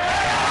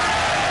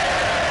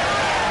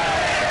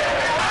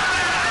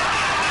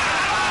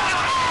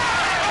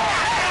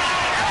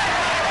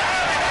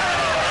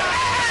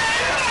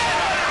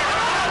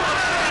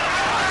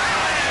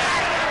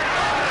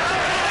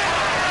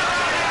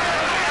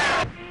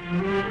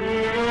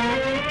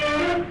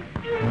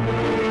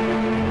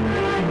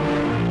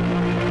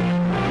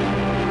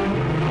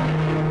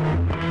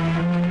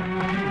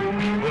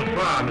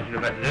 Bonsoir, monsieur le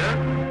ambassadeur.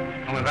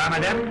 Comment va,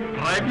 madame?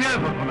 Très bien,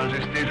 Votre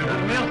Majesté, je vous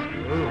remercie.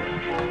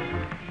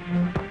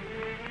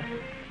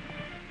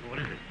 What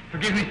is it?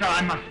 Forgive me, sir,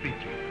 I must speak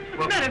to you.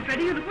 What's the matter,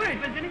 Freddie? You look worried.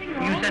 Was anything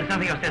wrong? You said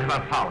something upstairs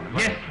about Parliament.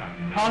 Yes, sir.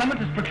 Parliament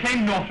has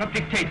proclaimed Northrop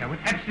dictator with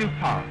absolute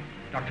power.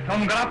 Dr.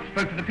 Coleman got up,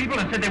 spoke to the people,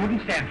 and said they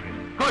wouldn't stand for it.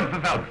 Good for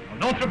Velvet. Well,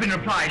 Northrop, in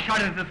reply,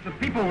 shouted that if the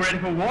people were ready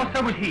for war,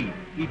 so was he.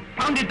 He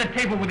pounded the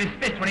table with his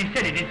fist when he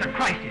said it. It's a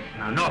crisis.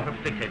 Now, Northrop's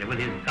dictator. With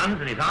his guns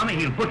and his army,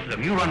 he'll butcher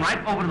them. You run right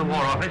over to the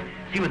War Office,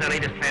 see what their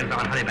latest plans are,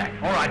 and hurry back.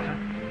 All right, sir.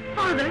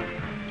 Father,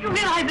 you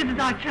realize this is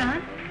our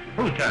chance?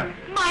 Whose turn?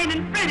 Mine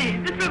and Freddie.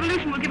 This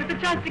revolution will give us a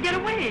chance to get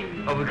away.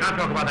 Oh, we can't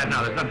talk about that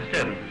now. There's enough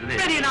disturbance as it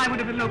is. Freddie and I would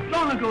have eloped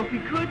long ago if we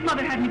could.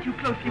 Mother had me too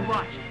closely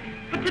watched.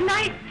 But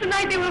tonight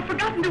they will have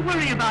forgotten to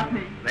worry about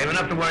me. They've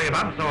enough to worry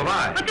about, and so have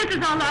I. But this is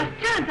our last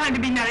chance. I'm to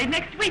be married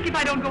next week. If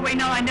I don't go away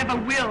now, I never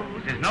will.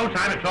 This is no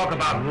time to talk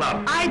about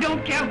love. I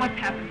don't care what's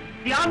happened.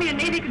 The Army and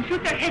Navy can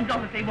shoot their heads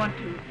off if they want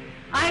to.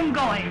 I'm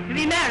going to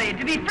be married,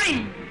 to be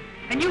free.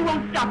 And you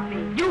won't stop me.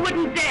 You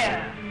wouldn't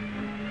dare.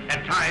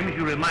 At times,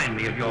 you remind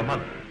me of your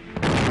mother.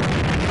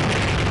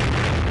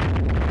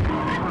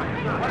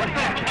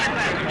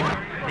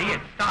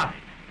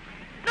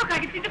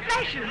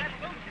 gracious.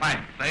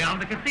 Fine. Say on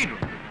the cathedral.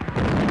 I've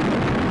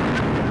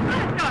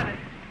got it.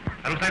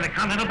 That looks like the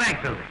Continental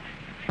Bank building.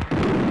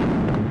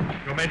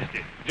 Your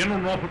Majesty, General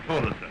Norfolk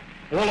told us, sir.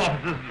 All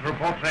officers to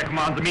report to their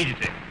commands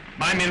immediately.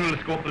 My men will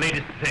escort the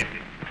ladies to safety.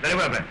 Very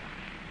well, then.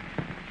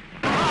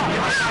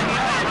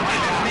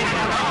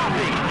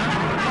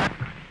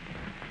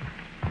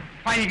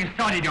 Fighting has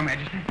started, Your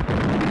Majesty.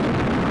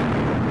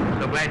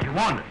 So glad you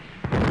warned us.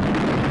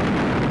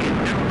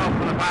 Is General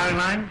Norfolk on the firing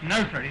line? No,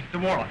 sir, it's the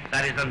War Office.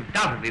 That is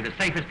undoubtedly the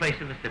safest place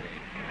in the city.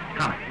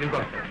 Come, we'll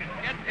go, sir.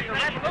 It's a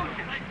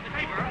revolution.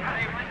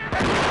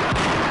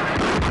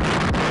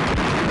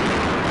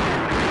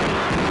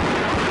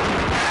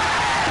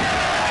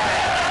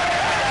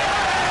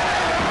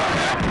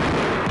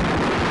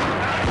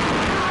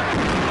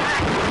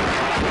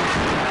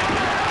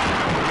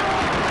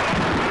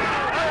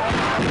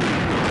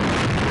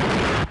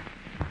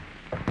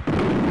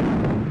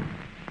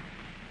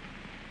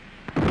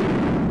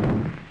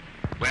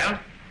 Well?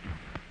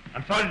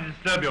 I'm sorry to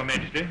disturb Your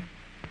Majesty,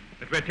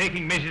 but we're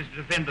taking measures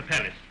to defend the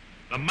palace.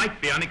 There might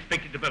be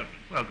unexpected developments.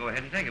 Well, go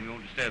ahead and take them. You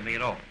won't disturb me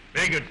at all.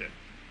 Very good, sir.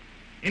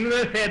 In with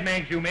those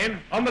sandbags, you men.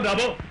 On the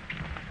double.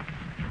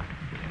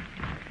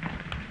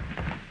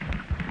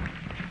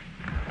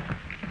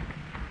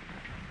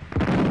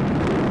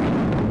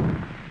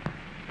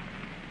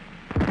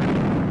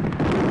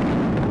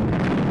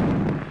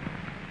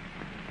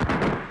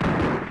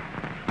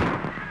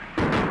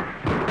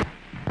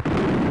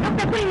 Look,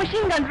 they're putting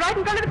machine guns right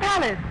in front of the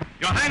palace.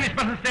 Your Highness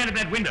mustn't stand at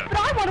that window. But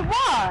I want to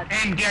watch.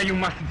 And, dear, you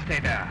mustn't stay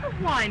there.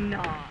 Why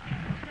not?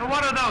 So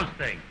what are those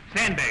things?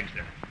 Sandbags,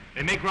 sir.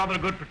 They make rather a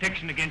good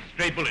protection against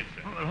stray bullets,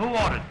 sir. Well, who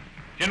ordered them?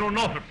 General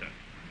Norfolk, sir.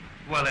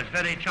 Well, it's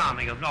very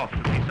charming of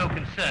Norfolk to be so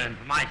concerned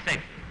for my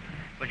safety.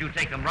 But you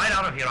take them right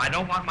out of here. I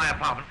don't want my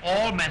apartment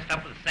all messed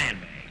up with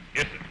sandbags.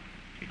 Yes, sir.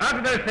 Out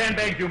of those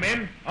sandbags, you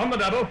men. On the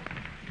double.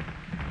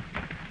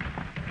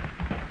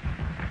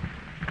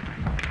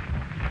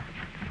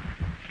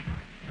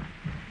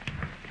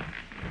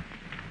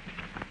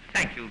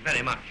 Thank you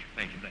very much,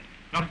 Major Blake.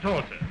 Not at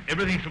all, sir.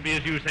 Everything shall be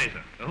as you say,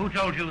 sir. Who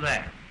told you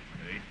that?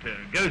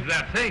 It goes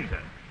without saying, sir.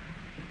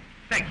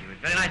 Thank you.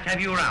 It's very nice to have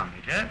you around,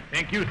 Major.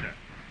 Thank you, sir.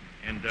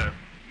 And,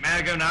 may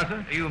I go now,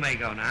 sir? You may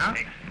go now.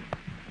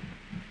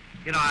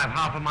 You know, I have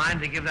half a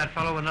mind to give that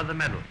fellow another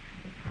medal.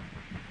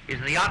 Is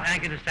the yacht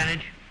anchored to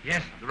Stanage?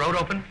 Yes. The road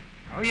open?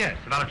 Oh, yes.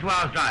 It's about a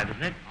 2-hour drive,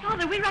 isn't it?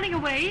 Father, we're running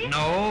away?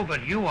 No,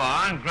 but you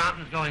are, and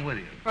Granton's going with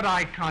you. But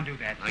I can't do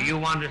that, Now, sir. you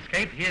want to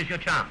escape? Here's your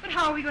chance. But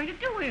how are we going to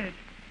do it?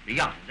 The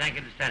yacht is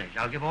anchored to Stanage.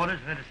 I'll give orders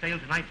for her to sail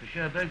tonight for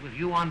Cherbourg with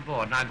you on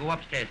board. Now, go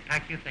upstairs,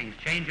 pack your things,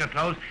 change your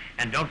clothes,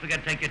 and don't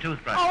forget to take your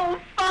toothbrush. Oh,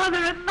 Father,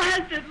 at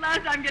last,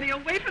 I'm getting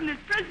away from this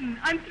prison.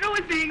 I'm through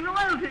with being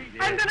royalty. Yes.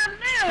 I'm going to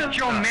live.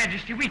 Your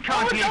Majesty, we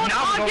can't leave don't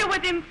now. argue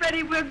with him,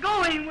 Freddie. We're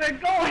going.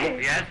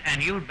 Yes,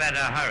 and you'd better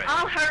hurry.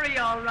 I'll hurry,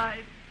 all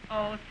right.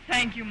 Oh,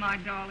 thank you, my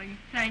darling.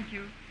 Thank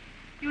you.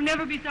 You'll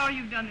never be sorry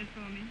you've done this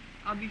for me.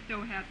 I'll be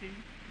so happy.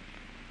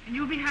 And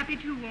you'll be happy,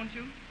 too, won't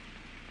you?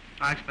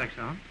 I expect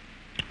so.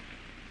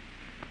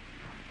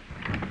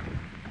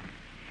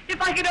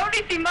 If I could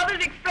only see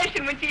Mother's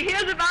expression when she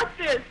hears about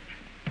this.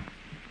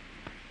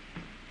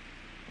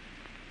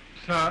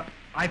 Sir,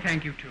 I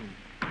thank you, too.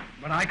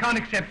 But I can't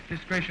accept this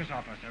gracious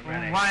offer, sir,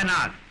 really. Well, why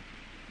not?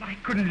 I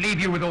couldn't leave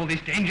you with all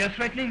this danger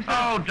threatening, sir.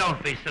 Oh,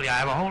 don't be silly. I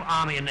have a whole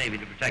army and navy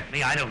to protect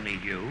me. I don't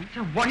need you.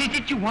 So what is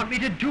it you want me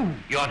to do?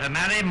 You're to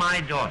marry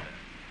my daughter.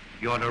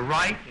 You're to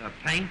write or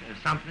paint or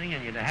something,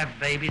 and you're to have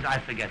babies. I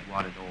forget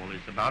what it all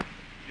is about.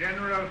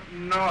 General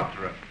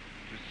Northrop,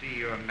 to see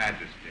Your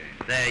Majesty.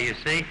 There, you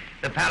see.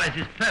 The palace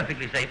is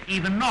perfectly safe.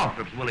 Even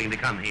Northrop's willing to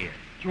come here.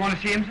 Do you want to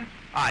see him, sir?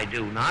 I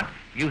do not.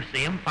 You see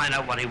him, find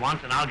out what he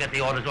wants, and I'll get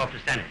the orders off to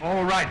Stanage.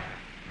 All right, sir.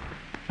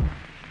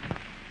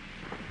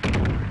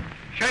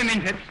 Show him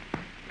in, Phipps.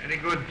 Very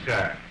good,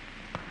 sir.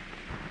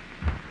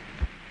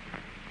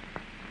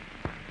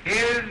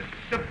 Here's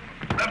His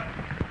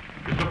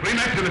Supreme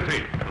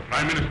Excellency, the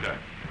Prime Minister.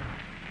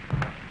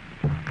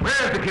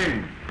 Where's the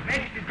King?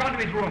 Majesty's gone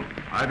to his room.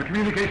 I have a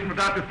communication with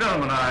Dr.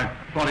 Feldman I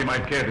thought he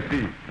might care to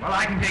see. Well,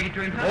 I can take it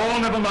to him, sir. Oh,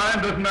 never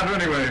mind. Doesn't matter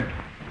anyway.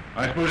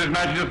 I suppose His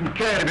Majesty doesn't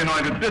care to be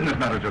annoyed with business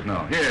matters just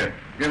now. Here,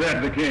 give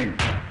that to the King.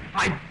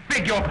 I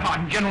beg your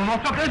pardon, General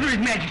Northrop. Those are His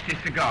Majesty's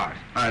cigars.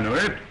 I know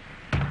it.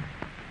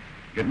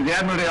 Get me the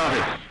Admiralty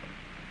office.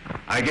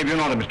 I gave you an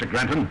order, Mr.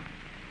 Granton.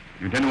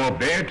 You intend to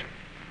obey it?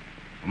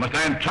 Or must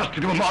I entrust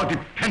it to a more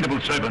dependable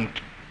servant?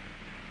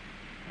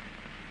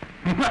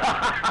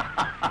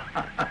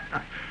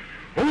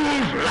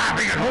 Who's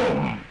laughing at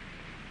home?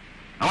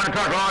 I want to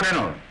talk Lord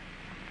Ennell.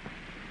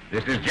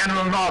 This is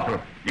General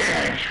Northrop.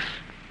 Yes.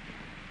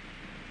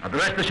 Are the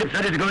rest of the ships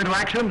ready to go into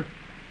action?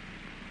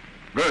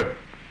 Good.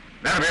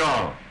 That'll be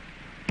all.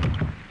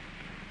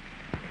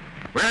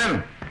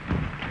 Well?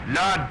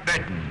 Lord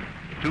Birten,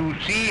 to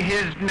see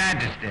His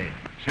Majesty.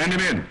 Send him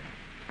in.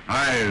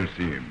 I'll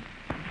see him.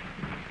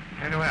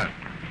 Very well.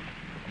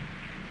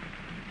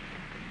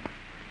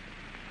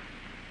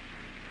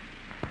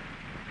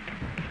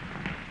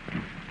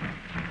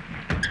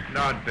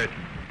 Lord Birten.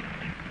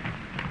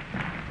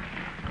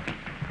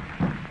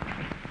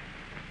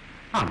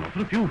 on,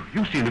 Northrop.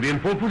 You seem to be in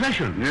full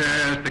possession.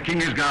 Yes, the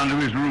king has gone to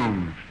his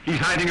room. He's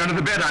hiding under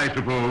the bed, I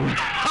suppose.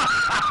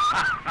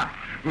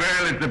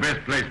 Well, it's the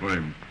best place for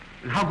him.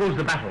 And how goes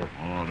the battle?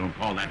 Oh, don't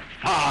call that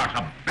farce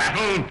a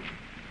battle.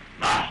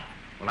 Ah.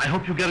 Well, I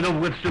hope you get it over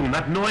with soon.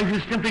 That noise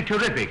is simply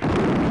terrific.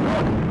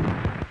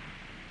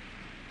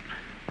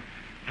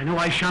 I know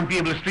I shan't be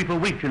able to sleep a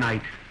week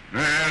tonight.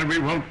 Well, we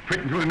won't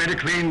quit until we made a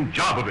clean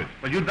job of it.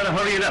 Well, you'd better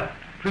hurry it up.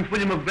 Prince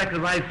William of Grec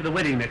arrives for the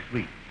wedding next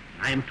week.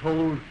 I am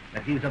told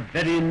that he's a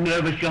very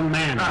nervous young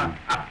man.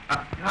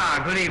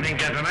 Good evening,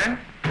 gentlemen.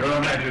 Your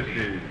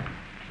Majesty.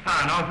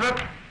 Northrop,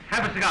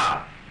 have a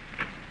cigar.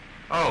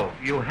 Oh,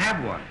 you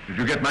have one? Did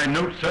you get my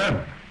note,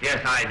 sir?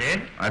 Yes, I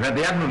did. I've had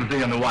the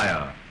Admiralty on the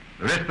wire.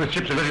 The rest of the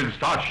ships are ready to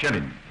start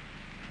shelling.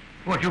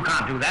 But you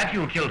can't do that.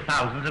 You'll kill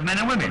thousands of men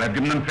and women. But I've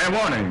given them fair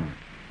warning.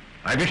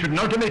 I've issued an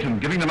ultimatum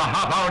giving them a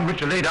half hour in which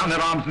to lay down their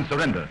arms and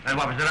surrender. And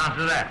what was their answer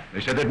to that?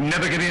 They said they'd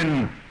never give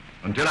in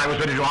until I was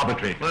ready to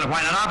arbitrate. Well,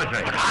 why not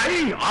arbitrate? But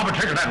I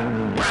arbitrated that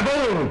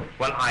rebel!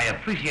 Well, I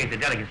appreciate the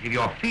delicacy of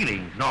your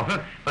feelings,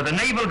 Northrop, but the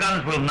naval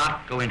guns will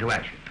not go into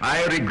action.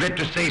 I regret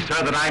to say,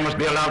 sir, that I must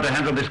be allowed to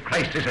handle this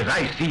crisis as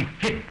I see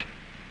fit.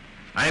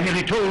 I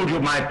merely told you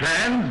my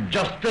plans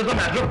just as a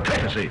matter of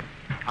courtesy.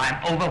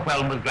 I'm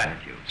overwhelmed with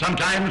gratitude.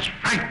 Sometimes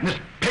frankness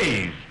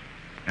pays.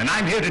 And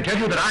I'm here to tell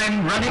you that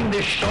I'm running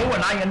this show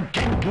and I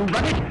intend to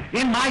run it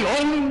in my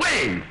own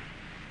way.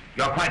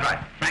 You're quite right.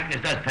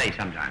 Frankness does pay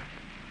sometimes.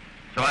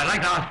 So I'd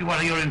like to ask you, what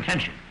are your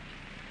intentions?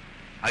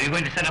 Are you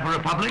going to set up a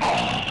republic?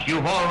 Oh.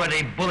 You've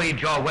already bullied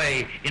your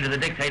way into the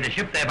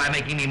dictatorship, thereby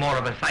making me more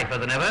of a cipher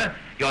than ever.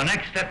 Your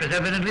next step is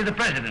evidently the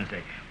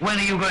presidency. When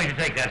are you going to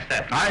take that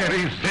step? I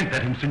resent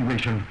that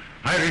insinuation.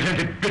 I resent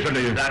it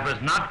bitterly. That was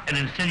not an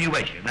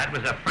insinuation. That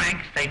was a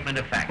frank statement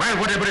of fact. Well,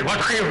 whatever it was,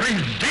 I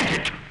resent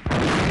it.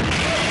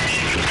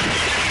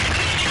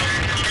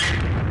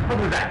 What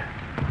was that?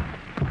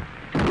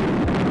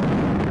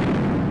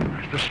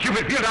 It's the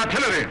stupid field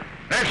artillery.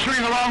 They're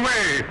shooting the wrong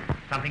way.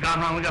 Something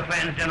gone wrong with your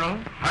plans, General?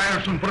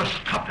 I'll soon put a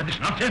stop to this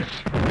nonsense.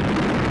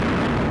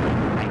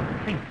 I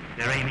think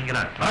they're aiming at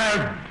us.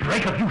 I'll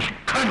break a few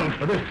kernels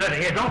for this. Sir,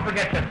 here, don't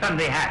forget your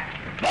Sunday hat.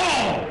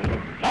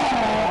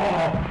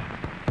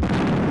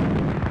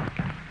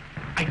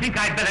 I think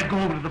I'd better go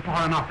over to the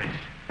Foreign Office.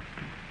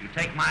 You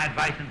take my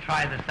advice and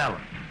try the cellar.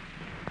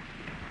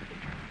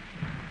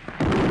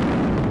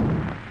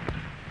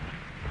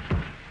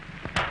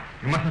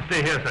 You mustn't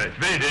stay here, sir. It's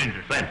very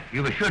dangerous. Flint,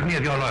 you've assured me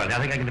of your loyalty. I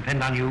think I can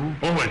depend on you.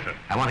 Always, sir.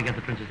 I want to get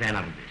the Princess Anne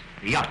out of this.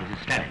 The yacht is at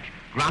Stanage.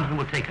 Granton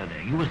will take her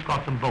there. You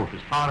escort them both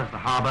as far as the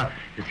harbor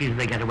to see that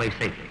they get away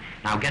safely.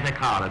 Now get a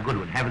car, a good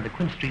one. Have it at the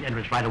Quint Street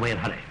entrance right away and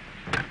hurry.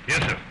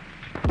 Yes, sir.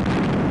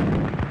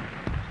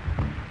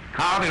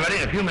 Car will be ready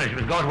in a few minutes. You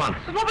must go at once.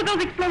 But what were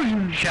those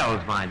explosions?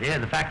 Shells, my dear.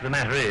 The fact of the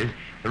matter is,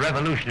 the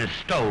revolutionists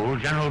stole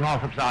General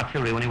Northrop's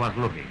artillery when he wasn't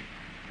looking.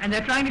 And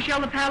they're trying to shell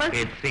the palace?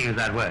 It seems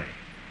that way.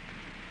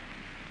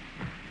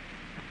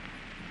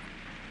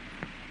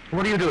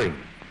 What are you doing?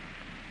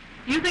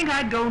 Do you think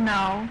I'd go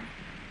now?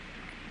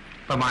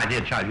 But my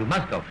dear child, you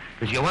must go.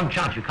 It's your one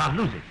chance. You can't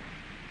lose it.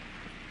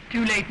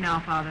 Too late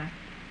now, Father.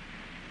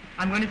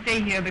 I'm going to stay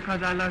here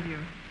because I love you.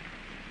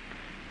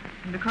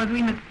 And because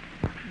we must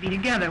be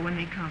together when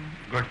they come.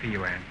 Good for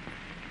you, Anne.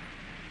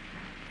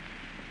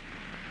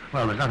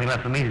 Well, there's nothing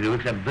left for me to do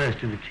except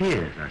burst into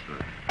tears, I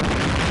suppose.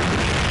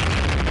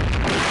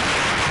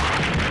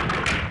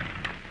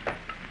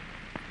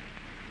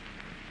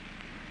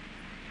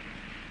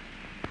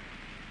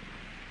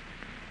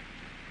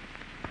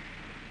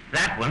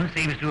 That one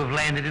seems to have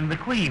landed in the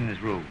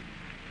Queen's room.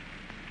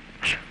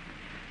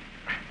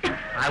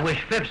 I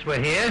wish Phipps were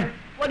here.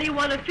 What do you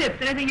want of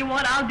Phipps? Anything you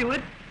want, I'll do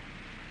it.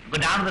 Go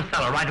down to the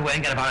cellar right away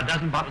and get about a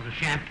dozen bottles of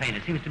champagne.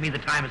 It seems to me the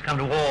time has come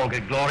to all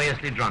get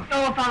gloriously drunk.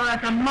 Oh, Father,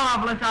 that's a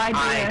marvelous idea.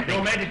 I think...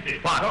 Your Majesty,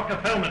 What?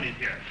 Dr. Feldman is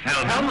here.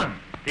 Feldman?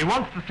 He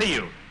wants to see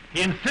you.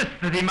 He insists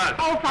that he must.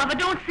 Oh, Father,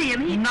 don't see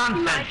him. He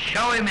Nonsense.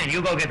 Show him in.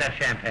 You go get that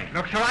champagne.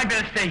 Look, sir, I'd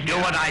better stay here.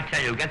 Do what I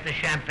tell you. Get the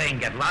champagne.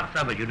 Get lots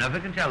of it. You never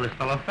can tell. This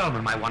fellow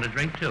Feldman might want to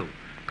drink, too.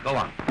 Go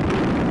on.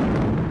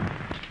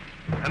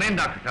 Come in,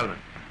 Dr. Feldman.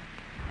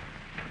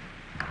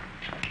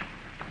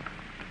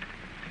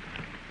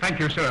 Thank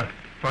you, sir,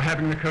 for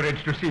having the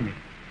courage to see me.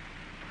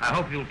 I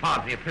hope you'll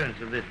pardon the appearance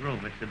of this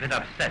room. It's a bit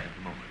upset at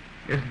the moment.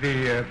 Is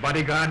the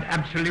bodyguard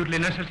absolutely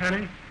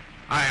necessary?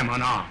 I am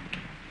unarmed.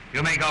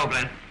 You may go,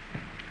 Blent.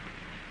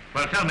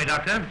 Well, tell me,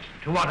 Doctor,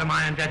 to what am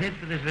I indebted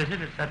for this visit,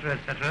 etc.,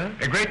 etc.?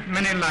 A great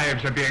many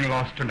lives are being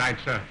lost tonight,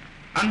 sir.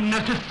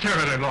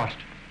 Unnecessarily lost.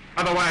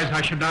 Otherwise,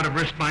 I should not have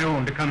risked my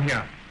own to come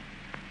here.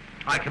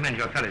 I commend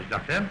your courage,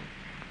 Doctor.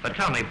 But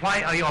tell me,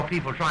 why are your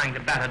people trying to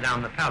batter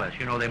down the palace?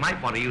 You know, they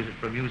might want to use it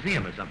for a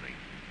museum or something.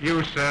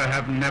 You, sir,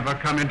 have never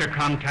come into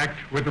contact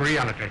with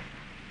reality.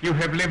 You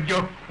have lived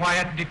your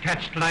quiet,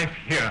 detached life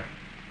here.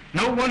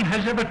 No one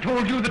has ever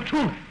told you the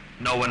truth.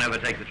 No one ever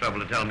takes the trouble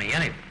to tell me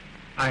anything.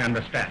 I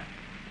understand.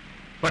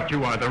 But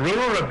you are the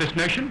ruler of this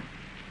nation.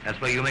 That's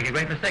where you make a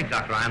great mistake,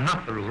 Doctor. I am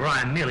not the ruler.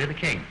 I am merely the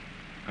king.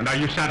 And are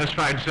you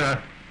satisfied,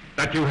 sir,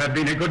 that you have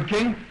been a good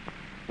king?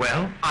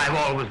 Well, I've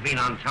always been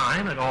on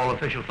time at all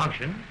official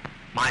functions.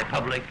 My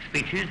public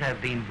speeches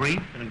have been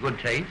brief and in good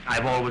taste.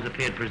 I've always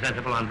appeared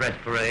presentable on dress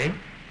parade.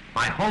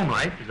 My home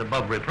life is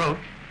above reproach.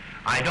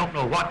 I don't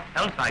know what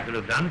else I could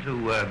have done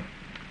to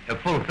have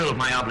fulfilled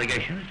my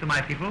obligations to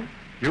my people.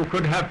 You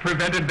could have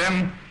prevented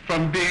them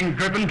from being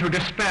driven to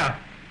despair.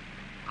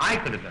 I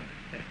could have done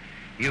it.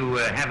 You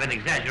have an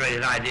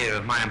exaggerated idea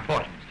of my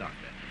importance, Doctor.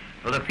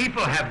 Well, the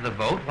people have the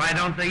vote. Why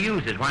don't they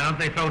use it? Why don't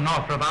they throw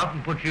Northrop out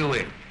and put you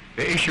in?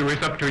 The issue is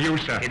up to you,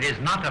 sir. It is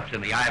not up to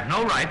me. I have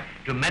no right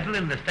to meddle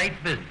in the state's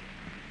business.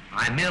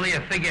 I'm merely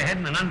a figurehead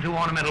and an unto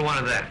ornamental one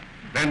of that.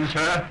 Then,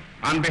 sir,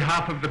 on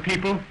behalf of the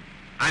people,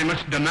 I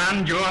must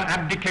demand your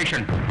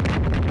abdication.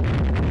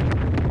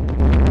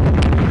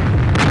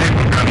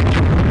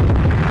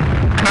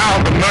 Now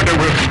the murder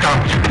will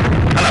start.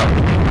 Hello.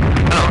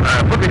 Hello.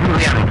 Put me through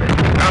the animal, please.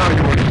 Now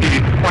you will see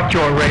what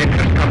your reign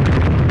has come to.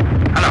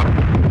 Hello.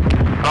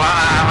 Oh,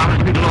 I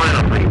must speak to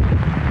Lowell, please.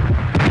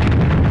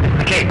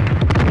 The king.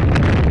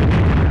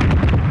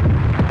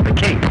 The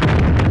king.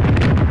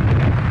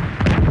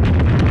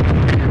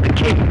 This is the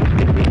king.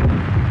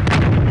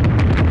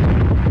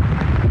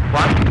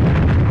 What?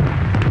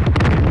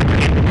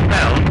 It's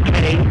spelled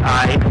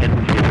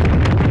K-I-N-G.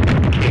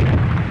 King.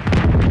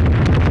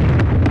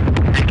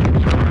 Thank you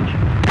so much.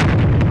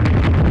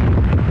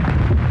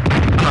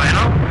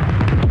 Hello,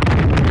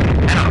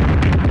 Hello.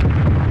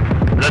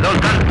 Those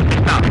guns,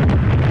 stop.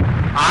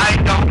 I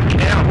don't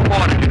care who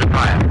ordered you to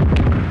fire.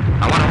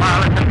 I want a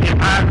wireless empty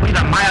entirely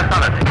on my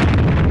authority.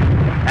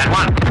 At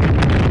once.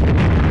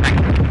 Thank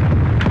you.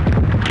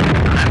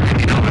 And that's if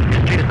you know that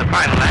history is the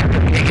final act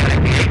of King Eric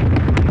VIII.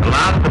 The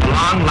last of a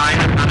long line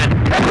of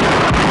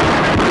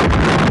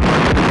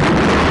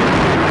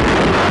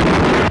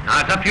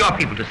Now it's up to your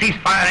people to cease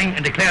firing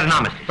and declare an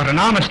armistice. But an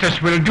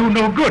armistice will do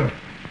no good.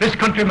 This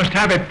country must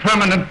have a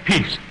permanent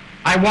peace.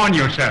 I warn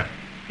you, sir.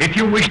 If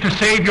you wish to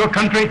save your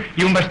country,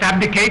 you must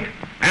abdicate,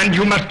 and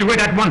you must do it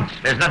at once.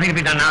 There's nothing to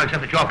be done now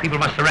except that your people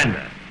must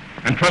surrender.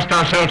 And trust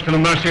ourselves to the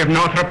mercy of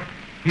Northrop.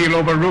 He'll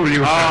overrule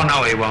you, Oh, sir.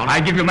 no, he won't.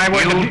 I give you my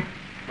word. You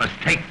must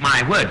take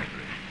my word for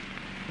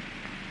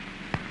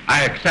it.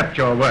 I accept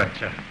your word,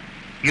 sir.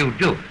 You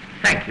do.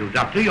 Thank you,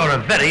 Doctor. You're a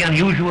very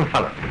unusual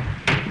fellow.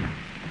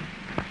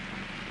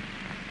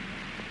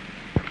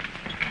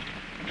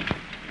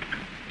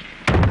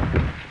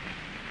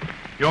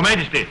 Your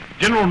Majesty,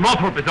 General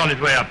Northrop is on his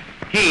way up.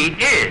 He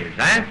is,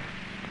 eh?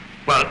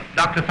 Well,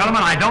 Dr.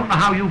 Fellman, I don't know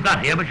how you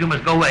got here, but you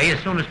must go away as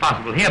soon as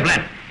possible. Here,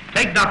 Blent,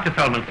 take Dr.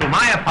 Fellman through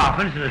my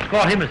apartments and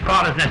escort him as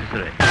far as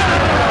necessary.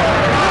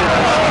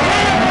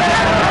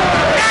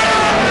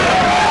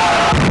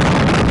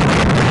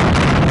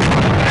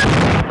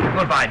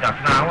 Goodbye,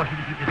 Doctor. Now, I want you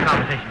to keep this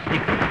conversation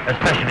secret,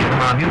 especially from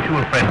our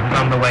mutual friend who's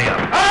on the way up.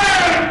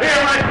 I'm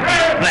here, my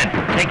friend! Blent,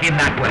 take him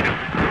that way.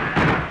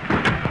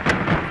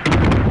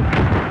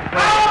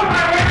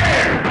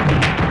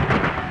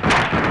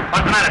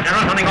 What's the matter,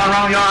 General? Something gone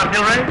wrong with your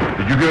artillery?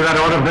 Did you give that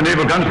order of the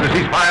naval guns to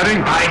cease firing?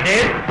 I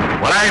did.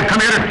 Well, I've come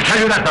here to tell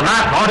you that's the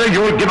last order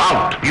you'll give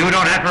out. You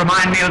don't have to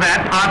remind me of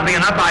that. Oddly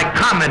enough, I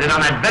commented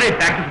on that very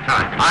fact at the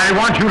time. I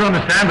want you to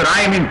understand that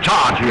I am in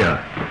charge here.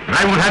 And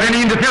I won't have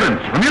any interference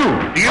from you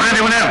or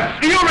anyone else.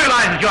 Do you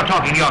realize that you're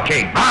talking to your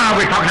king? Ah,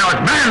 we're talking now as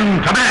man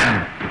to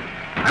man.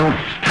 I won't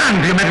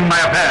stand you meddling in my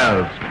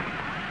affairs.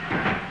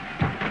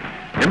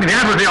 Give me the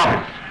Admiralty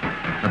office.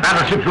 The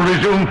battleships will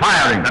resume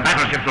firing. The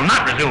battleships will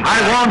not resume.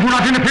 I warned you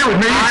not to interfere with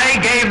me. I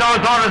gave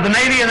those orders to the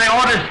Navy, and the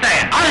orders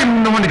stand.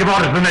 I'm the one to give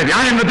orders to the Navy.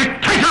 I am the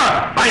dictator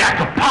by act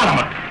of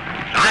Parliament.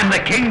 I'm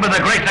the king by the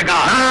grace of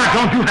God. Ah,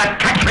 don't use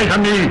that catchphrase on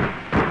me.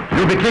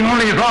 You'll be king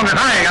only as long as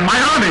I and my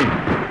army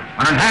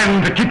are in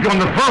hand to keep you on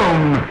the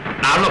throne.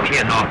 Now, look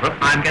here, Northrop.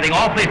 I'm getting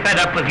awfully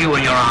fed up with you and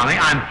your army.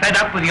 I'm fed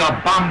up with your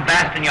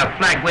bombast and your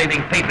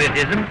flag-waving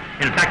patriotism.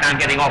 In fact, I'm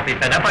getting awfully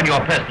fed up on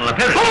your personal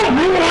appearance. Oh,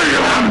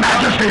 your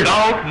Majesty!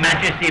 Don't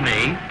majesty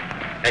me.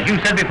 As you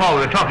said before,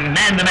 we were talking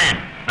man to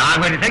man. Now, I'm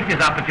going to take this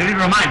opportunity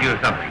to remind you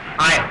of something.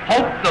 I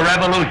hope the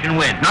revolution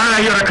wins. Ah,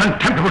 you're a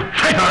contemptible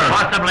traitor.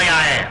 Possibly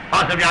I am.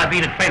 Possibly I've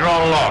been a traitor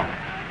all along.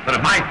 But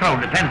if my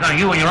throne depends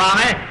on you and your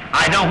army,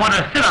 I don't want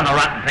to sit on the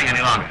rotten thing any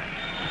longer.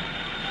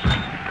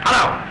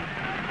 Hello.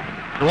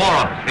 The War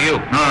Office for you.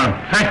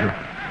 Thank you.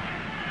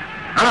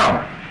 Hello.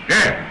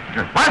 Yes.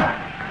 What?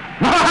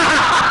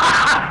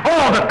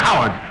 Oh, the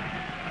cowards.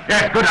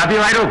 Yes, good. I'll be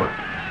right over.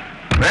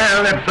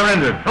 Well, they've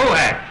surrendered. Who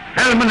has?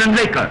 Hellman and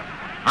Laker.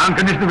 On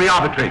condition we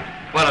arbitrate.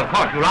 Well, of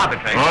course, you'll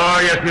arbitrate. Oh,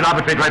 yes, we'll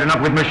arbitrate right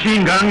enough with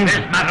machine guns.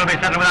 This matter will be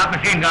settled without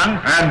machine guns.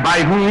 And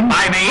by whom?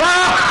 By me.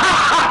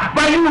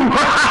 By you.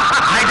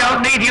 I don't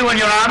need you and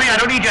your army. I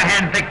don't need your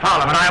hand-picked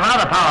parliament. I have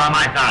another power on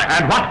my side.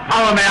 And what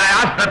power, may I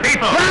ask? The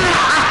people.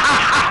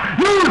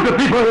 Use the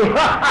people.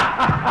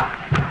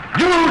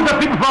 Use the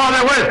people for all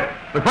they're worth.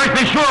 But first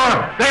be sure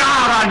they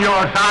are on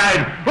your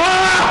side.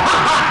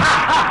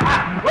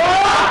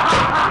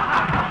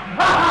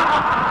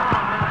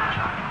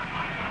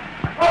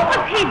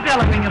 What's he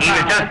bellowing about? He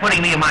was just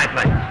putting me in my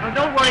place. Well,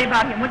 don't worry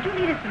about him. What you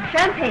need is some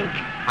champagne.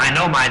 I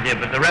know, my dear,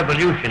 but the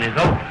revolution is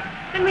over.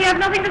 Then we have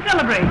nothing to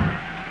celebrate.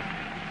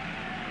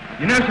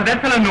 You know, sir, that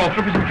fellow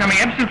Northrop is becoming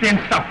absolutely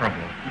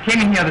insufferable. He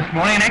came in here this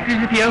morning and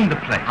acted as if he owned the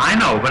place. I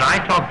know, but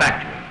I talked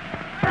back to him.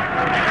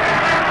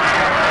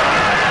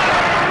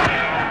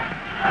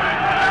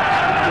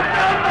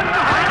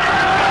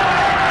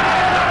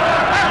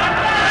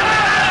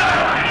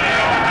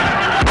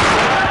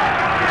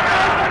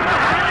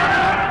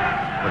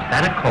 Was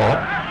that a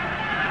corpse?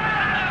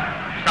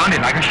 Sounded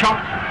like a shot.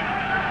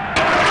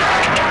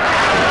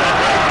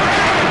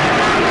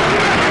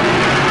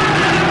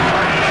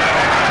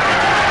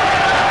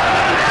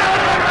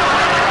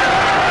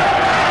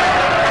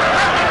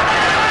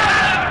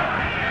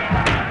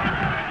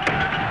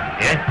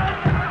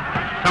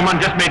 Someone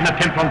just made an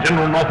attempt on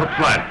General Northrop's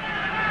life,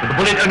 but the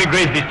bullet only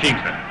grazed his cheek,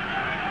 sir.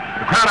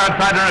 The crowd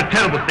outside are in a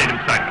terrible state of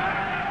excitement.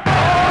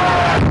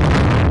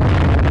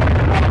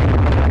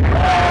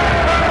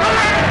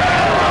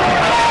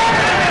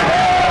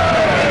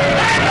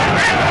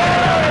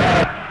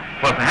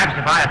 Well, perhaps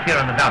if I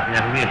appear on the balcony,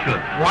 that will reassure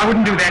them. Oh, I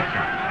wouldn't do that,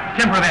 sir.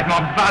 The temper of that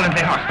mob is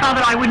violently hostile.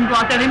 Father, I wouldn't go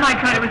out there. They might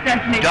try to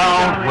assassinate me.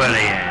 Don't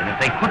worry, Anne. If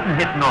they couldn't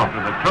hit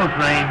Northrop at close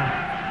range,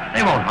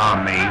 they won't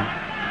harm me.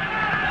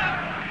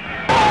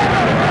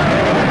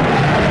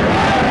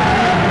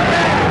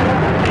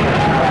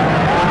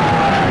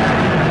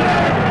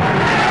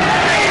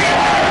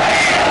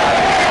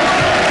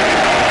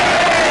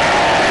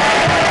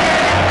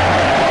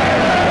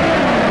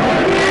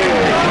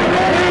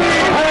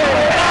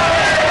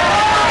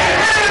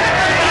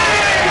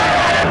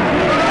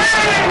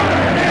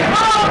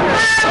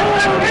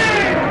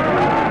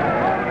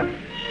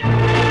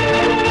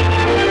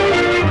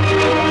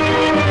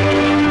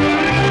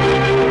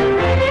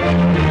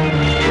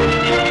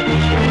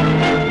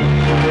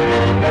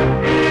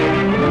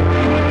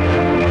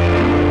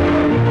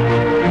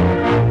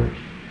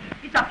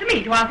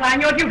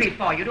 Outline your duties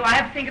for you. Do I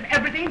have to think of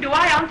everything? Do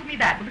I? Answer me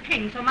that. Will the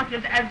king so much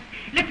as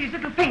lift his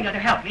little finger to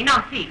help me?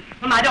 Not he.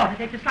 Will my daughter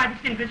take the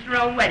slightest interest in her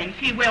own wedding?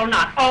 She will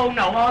not. Oh,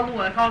 no. All the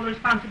work, all the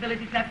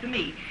responsibilities left to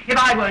me. If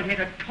I weren't here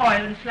to toil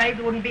and slave,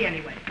 there wouldn't be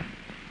any way.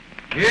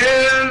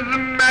 His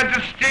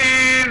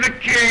Majesty the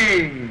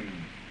King.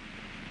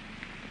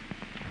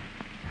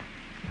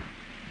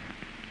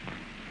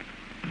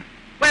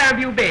 Where have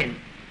you been?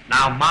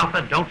 Now,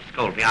 Martha, don't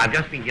scold me. I've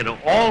just been getting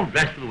all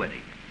dressed for the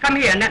wedding. Come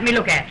here and let me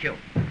look at you.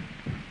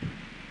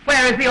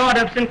 Where is the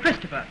Order of St.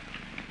 Christopher?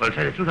 Well, to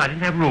tell you the truth, I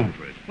didn't have room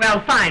for it. Well,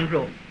 find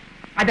room.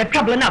 I've had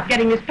trouble enough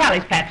getting this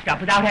palace patched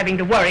up without having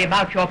to worry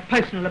about your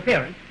personal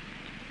appearance.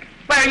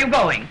 Where are you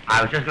going?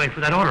 I was just going to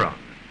put that order on.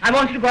 I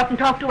want you to go up and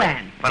talk to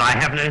Anne. But I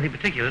haven't anything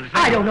particular to say.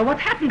 I don't know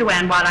what's happened to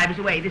Anne while I was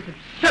away. This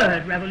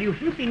absurd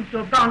revolution seems to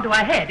have gone to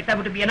her head. If there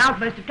were to be an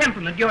outburst of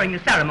temperament during the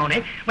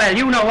ceremony, well,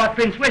 you know what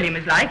Prince William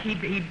is like.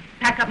 He'd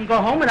pack up and go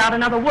home without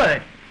another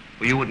word.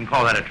 Well, you wouldn't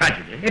call that a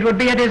tragedy. It would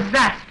be a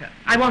disaster.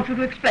 I want you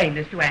to explain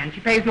this to Anne. She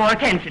pays more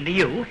attention to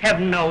you.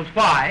 Heaven knows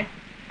why.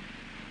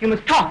 You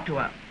must talk to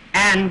her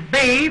and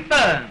be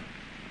firm.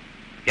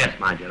 Yes,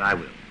 my dear, I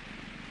will.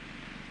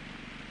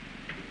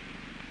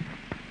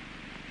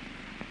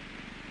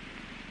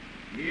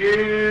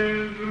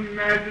 His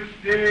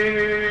Majesty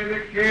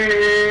the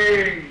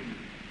King.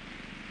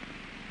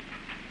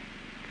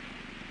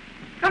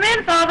 Come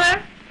in,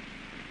 Father.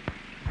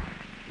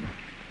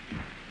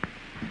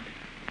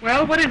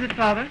 Well, what is it,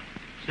 Father?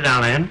 Sit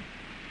down, Anne.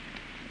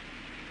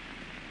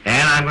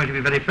 Anne, I'm going to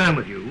be very firm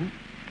with you,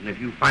 and if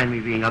you find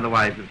me being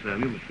otherwise than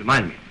firm, you must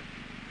remind me.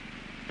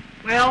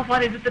 Well,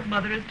 what is it that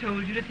Mother has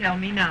told you to tell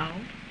me now?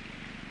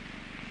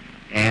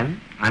 Anne,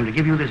 I'm to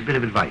give you this bit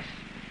of advice.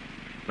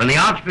 When the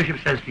Archbishop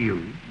says to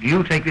you, do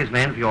you take this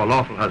man for your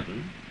lawful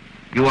husband,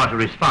 you are to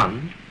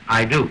respond,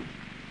 I do.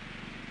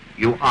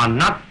 You are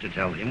not to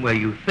tell him where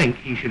you think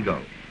he should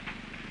go.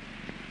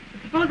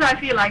 But suppose I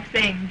feel like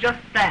saying just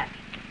that.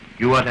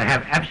 You are to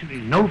have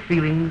absolutely no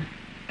feelings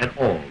at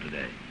all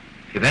today.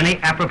 If any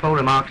apropos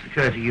remarks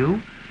occur to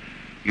you,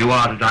 you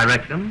are to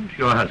direct them to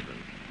your husband.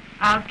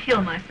 I'll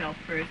kill myself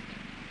first.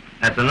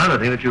 That's another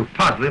thing that you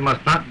possibly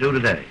must not do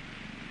today.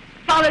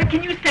 Father,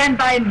 can you stand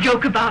by and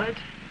joke about it?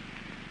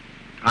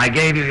 I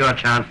gave you your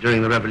chance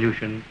during the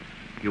revolution.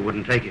 You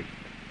wouldn't take it.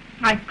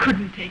 I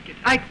couldn't take it.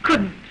 I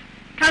couldn't.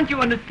 Can't you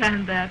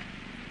understand that?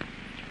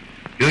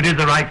 You did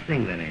the right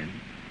thing then, Anne.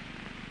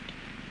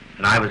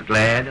 And I was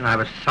glad and I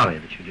was sorry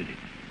that you did it.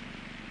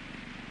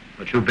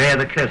 But you bear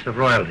the curse of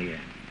royalty, Anne.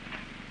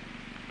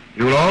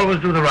 You'll always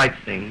do the right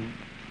thing,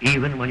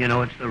 even when you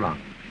know it's the wrong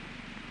thing.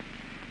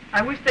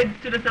 I wish they'd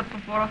stood us up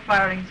before a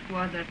firing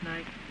squad that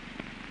night.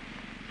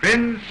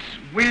 Prince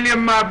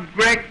William of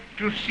Grec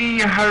to see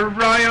Her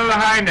Royal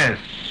Highness.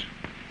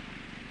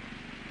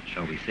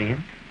 Shall we see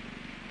him?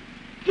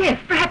 Yes,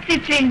 perhaps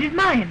he'd changed his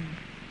mind.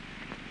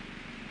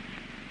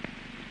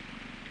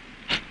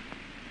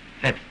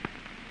 Let's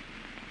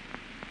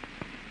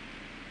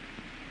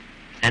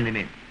send him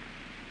in.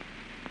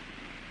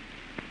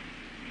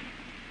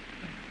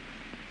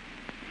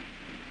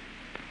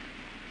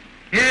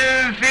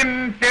 His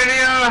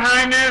Imperial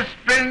Highness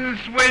Prince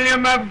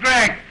William of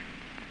Grec.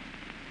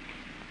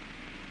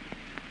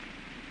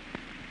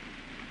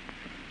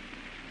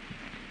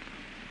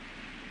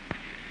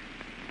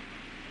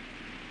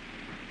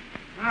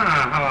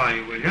 are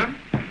you, William?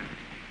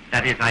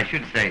 That is, I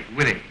should say,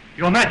 Willie.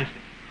 Your Majesty.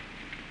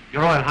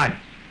 Your Royal Highness.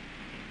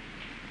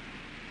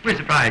 We're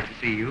surprised to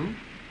see you.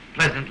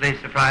 Pleasantly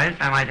surprised,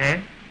 I might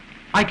add.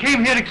 I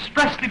came here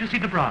expressly to see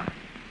the bride.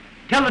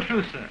 Tell the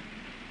truth, sir.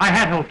 I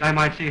had hoped I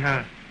might see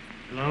her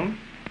alone.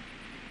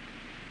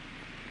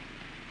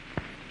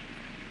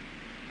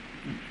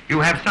 You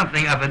have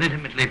something of an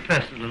intimately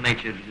personal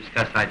nature to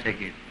discuss, I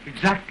take it.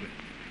 Exactly.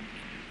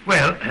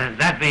 Well,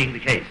 that being the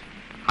case,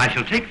 I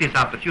shall take this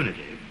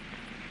opportunity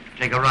to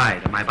take a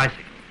ride on my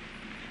bicycle.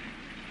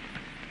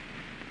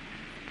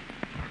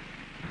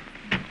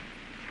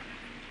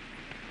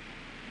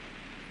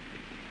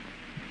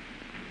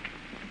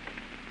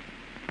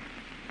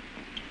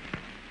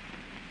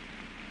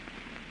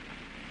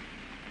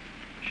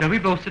 Shall we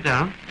both sit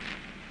down?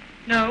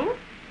 No?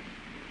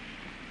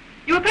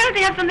 You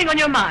apparently have something on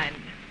your mind.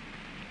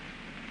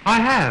 I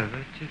have.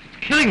 It's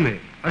killing me.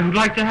 I would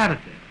like to have it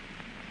there.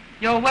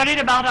 You're worried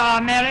about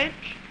our marriage?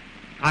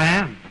 I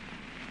am.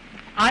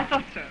 I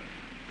thought so.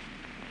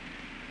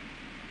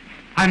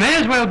 I may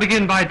as well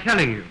begin by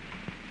telling you,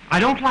 I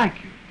don't like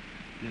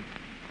you.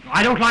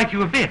 I don't like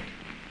you a bit.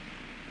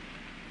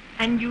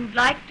 And you'd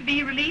like to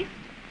be released?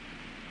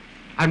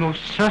 I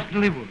most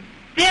certainly would.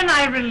 Then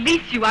I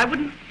release you. I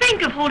wouldn't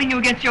think of holding you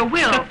against your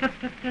will.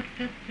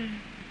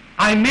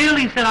 I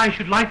merely said I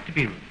should like to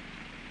be released.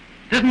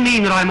 Doesn't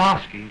mean that I'm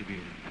asking to be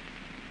released.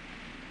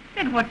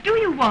 Then what do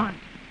you want?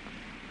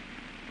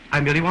 I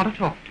merely want to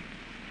talk to you.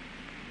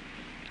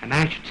 And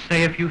I should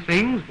say a few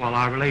things while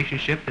our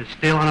relationship is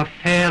still on a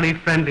fairly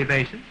friendly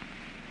basis.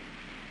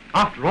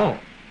 After all,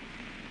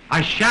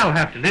 I shall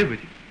have to live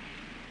with you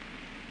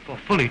for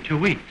fully 2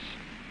 weeks.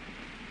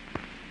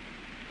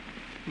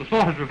 The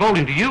thought of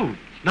revolting to you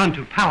is none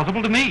too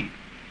palatable to me.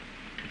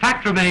 The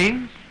fact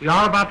remains, we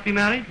are about to be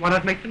married. Why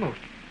not make the most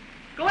of it?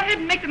 Go ahead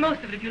and make the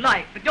most of it if you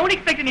like, but don't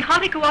expect any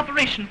hearty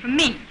cooperation from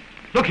me.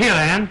 Look here,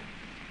 Anne.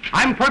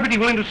 I'm perfectly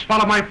willing to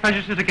swallow my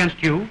prejudices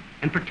against you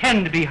and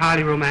pretend to be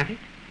highly romantic.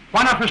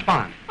 Why not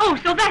respond? Oh,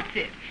 so that's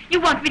it.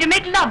 You want me to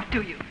make love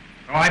to you.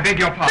 Oh, I beg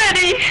your pardon.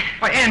 Freddie!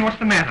 Why, Anne, what's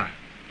the matter?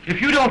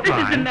 If you don't This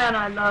mind... is the man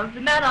I love,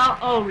 the man I'll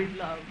always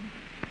love.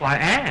 Why,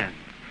 Anne,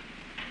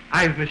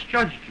 I've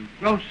misjudged you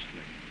grossly.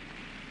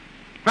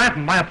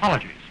 Granton, my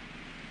apologies.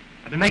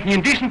 I've been making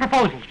indecent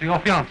proposals to your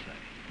fiancée.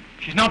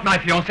 She's not my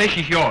fiancée,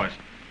 she's yours.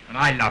 And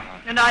I love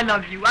her. And I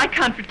love you. I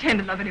can't pretend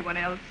to love anyone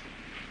else.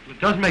 It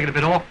does make it a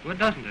bit awkward,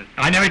 doesn't it?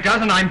 I know it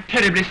does, and I'm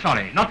terribly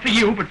sorry. Not for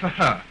you, but for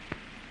her.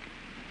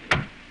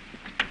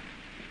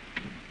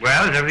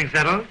 Well, is everything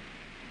settled?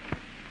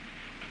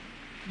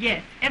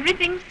 Yes,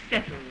 everything's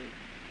settled.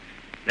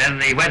 Then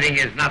the wedding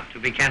is not to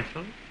be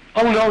cancelled?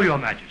 Oh, no, Your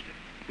Majesty.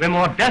 We're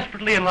more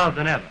desperately in love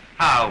than ever.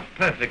 How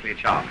perfectly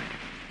charming.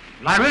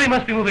 Well, I really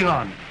must be moving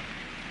on.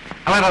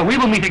 However, we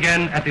will meet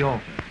again at the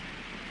altar.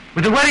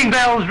 With the wedding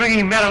bells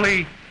ringing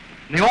merrily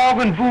and the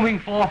organ booming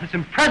forth its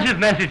impressive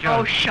message of...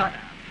 Oh, shut up.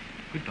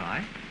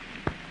 Goodbye.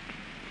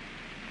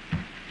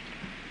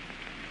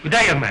 Good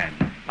day, young man.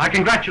 My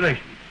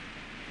congratulations.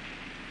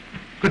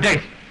 Good day,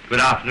 sir. Good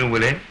afternoon,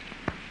 Willie.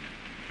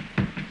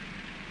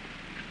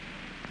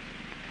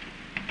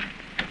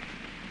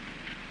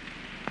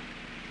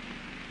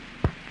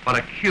 What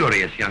a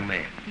curious young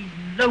man. He's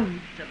loathsome.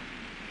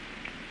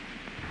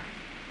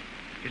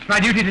 It's my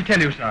duty to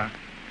tell you, sir,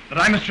 that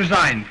I must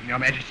resign from Your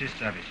Majesty's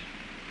service.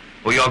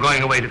 Well, you're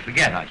going away to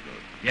forget, I suppose.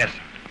 Yes,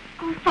 sir.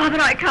 Oh, Father,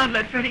 I can't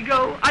let Freddie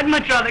go. I'd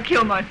much rather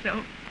kill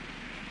myself.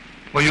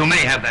 Well, you may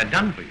have that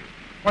done for you.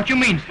 What do you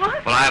mean, sir?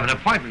 What? Well, I have an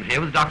appointment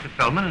here with Dr.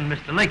 Feldman and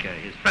Mr. Laker,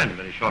 his friend,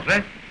 very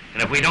shortly.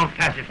 And if we don't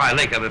pacify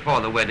Laker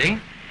before the wedding,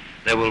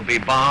 there will be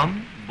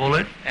bomb,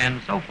 bullet, and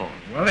so forth.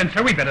 Well, then,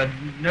 sir, we better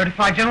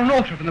notify General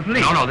Northrop and the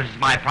police. No, this is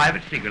my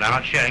private secret. I'm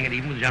not sharing it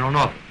even with General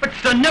Northrop. But,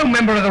 sir, no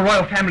member of the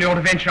royal family ought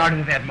to venture out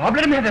into that mob.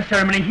 Let him have the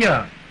ceremony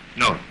here.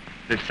 No,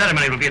 the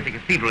ceremony will be at the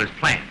cathedral as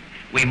planned.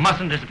 We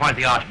mustn't disappoint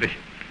the Archbishop.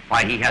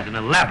 Why, he has an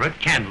elaborate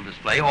candle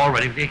display all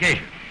ready for the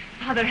occasion.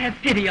 Father, have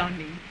pity on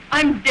me.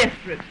 I'm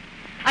desperate.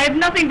 I have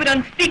nothing but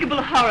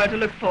unspeakable horror to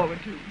look forward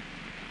to.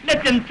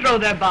 Let them throw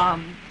their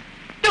bombs.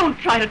 Don't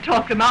try to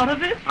talk them out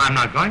of it. I'm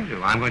not going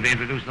to. I'm going to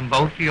introduce them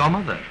both to your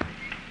mother.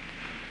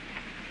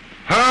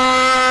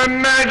 Her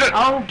Majesty.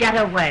 Oh, get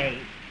away.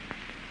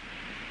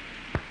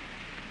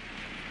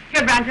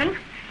 Here, Granton,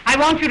 I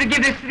want you to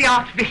give this to the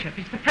Archbishop.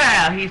 It's the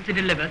prayer he's to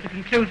deliver at the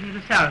conclusion of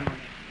the ceremony.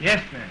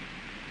 Yes, ma'am.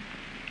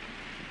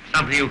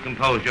 Something you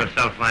composed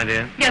yourself, my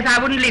dear. Yes,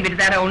 I wouldn't leave it to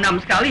that old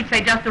numbskull. He'd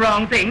say just the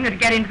wrong thing. It'd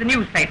get into the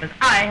newspapers.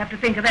 I have to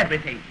think of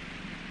everything.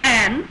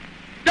 And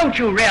don't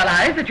you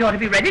realize that you're to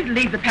be ready to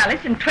leave the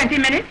palace in 20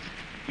 minutes?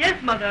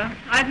 Yes, Mother.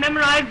 I've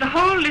memorized the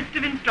whole list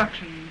of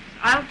instructions.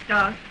 I'll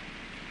start.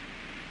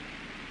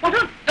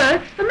 What on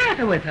earth's the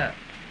matter with her?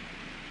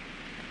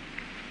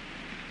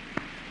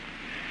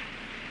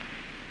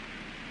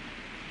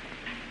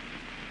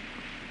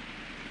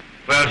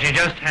 Well, she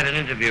just had an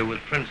interview with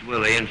Prince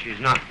Willie, and she's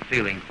not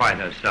feeling quite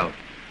herself.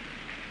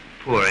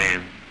 Poor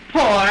Anne.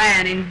 Poor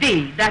Anne,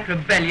 indeed. That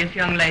rebellious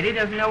young lady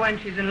doesn't know when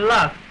she's in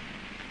love.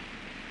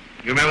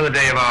 You remember the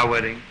day of our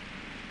wedding?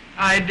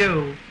 I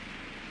do.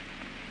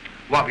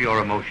 What were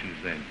your emotions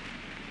then?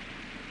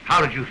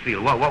 How did you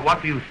feel? What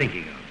were you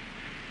thinking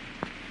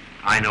of?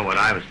 I know what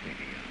I was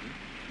thinking of.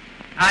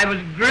 I was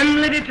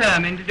grimly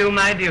determined to do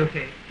my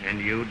duty. And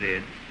you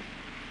did.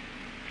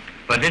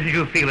 But didn't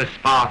you feel a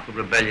spark of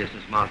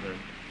rebelliousness, Martha?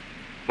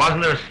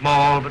 Wasn't there a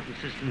small but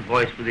insistent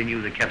voice within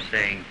you that kept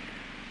saying,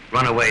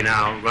 run away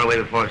now, run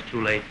away before it's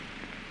too late,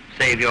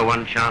 save your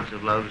one chance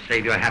of love,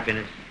 save your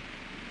happiness?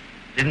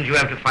 Didn't you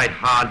have to fight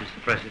hard to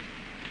suppress it?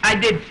 I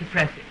did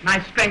suppress it.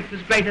 My strength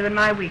was greater than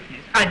my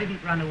weakness. I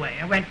didn't run away.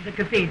 I went to the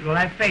cathedral.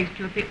 I faced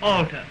you at the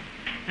altar.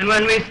 And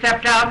when we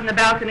stepped out on the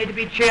balcony to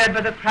be cheered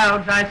by the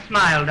crowds, I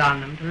smiled on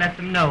them to let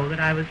them know that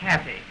I was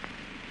happy.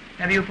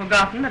 Have you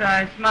forgotten that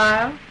I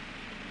smiled?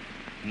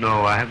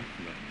 No, I haven't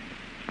forgotten.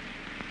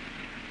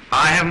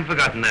 I haven't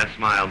forgotten that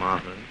smile,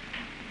 Martha.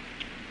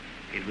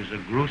 It was a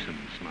gruesome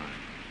smile.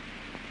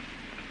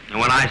 And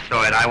when I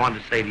saw it, I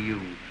wanted to say to you,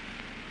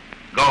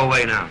 go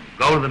away now.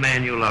 Go to the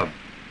man you love.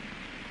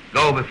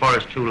 Go before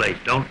it's too late.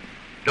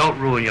 Don't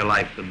ruin your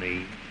life for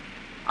me.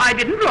 I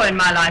didn't ruin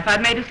my life.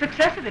 I've made a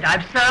success of it.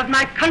 I've served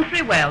my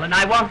country well, and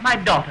I want my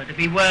daughter to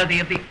be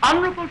worthy of the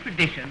honorable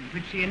traditions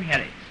which she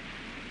inherits.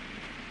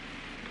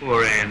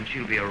 Poor Anne,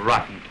 she'll be a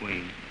rotten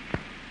queen.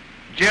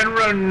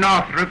 General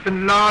Northrop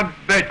and Lord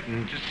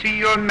Birten to see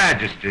your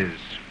majesties.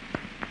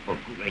 Oh,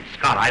 great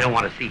Scott, I don't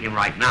want to see him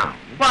right now.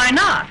 Why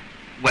not?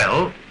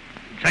 Well,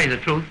 to tell you the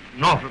truth,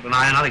 Northrop and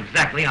I are not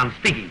exactly on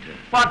speaking terms.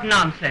 What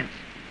nonsense.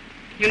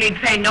 You need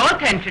pay no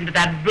attention to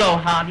that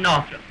blowhard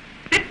Northrop.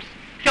 Phipps,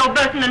 show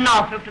Birten and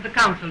Northrop to the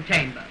council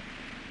chamber.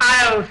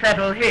 I'll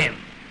settle him.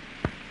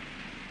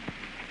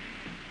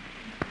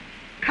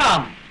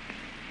 Come.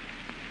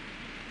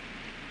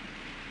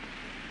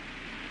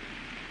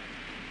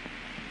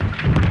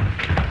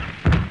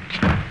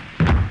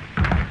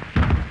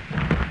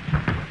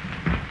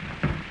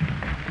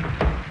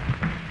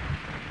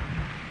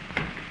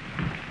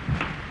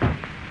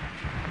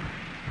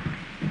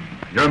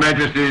 Your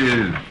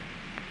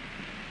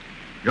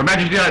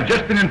Majesty, I have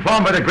just been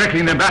informed by the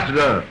Grecian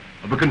ambassador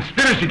of a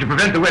conspiracy to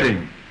prevent the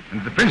wedding, and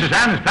that the Princess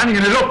Anne is planning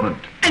an elopement.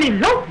 An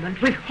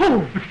elopement? With who?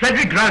 With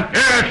Freddie Granton.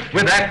 Yes,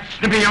 with that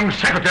snippy young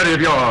secretary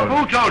of yours.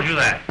 Who told you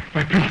that?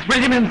 By Prince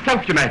William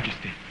himself, Your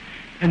Majesty.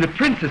 And the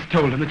princess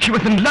told him that she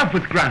was in love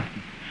with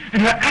Granton,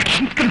 and her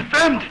actions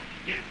confirmed.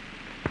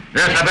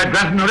 Yes, I've had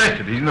Granton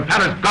arrested. He's in the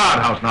palace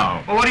guardhouse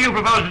now. Well, what do you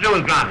propose to do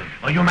with Granton?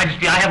 Oh, Your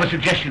Majesty, I have a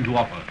suggestion to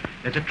offer.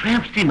 There's a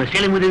tramp steamer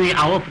sailing within the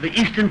hour for the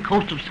eastern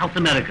coast of South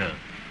America.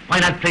 Why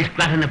not place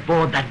Granton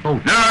aboard that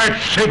boat? No,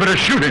 it's safer to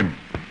shoot him.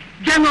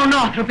 General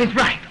Northrop is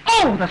right.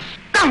 Oh, the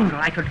scoundrel.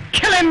 I could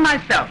kill him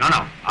myself.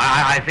 No.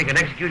 I think an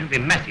execution would be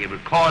messy. It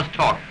would cause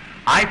talk.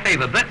 I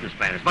favor Birten's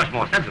plan. It's much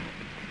more sensible.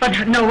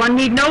 But no one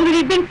need know that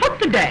he'd been put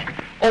to death.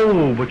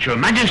 Oh, but Your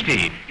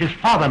Majesty, his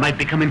father might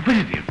become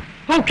inquisitive.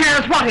 Who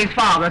cares what his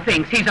father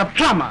thinks? He's a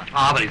plumber.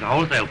 Ah, but he's a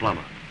wholesale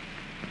plumber.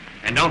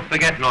 And don't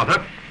forget,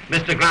 Northrop,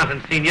 Mr.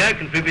 Granton Sr.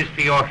 contributes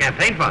to your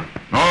campaign fund.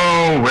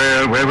 Oh,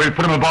 well, we'll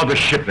put him aboard the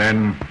ship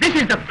then. This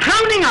is the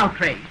crowning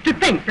outrage, to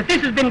think that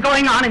this has been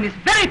going on in this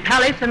very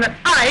palace and that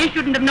I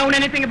shouldn't have known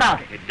anything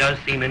about it. It does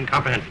seem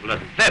incomprehensible,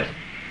 doesn't it? Phipps,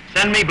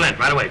 send me Blint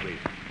right away, please.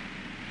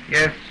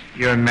 Yes,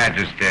 Your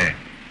Majesty.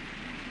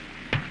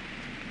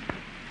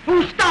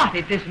 Who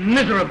started this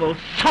miserable,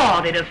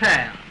 sordid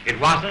affair? It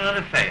wasn't an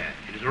affair.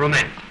 It is a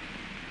romance.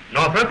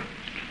 Northrop,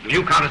 will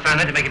you countersign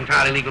that to make it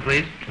entirely legal,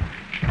 please?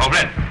 Oh,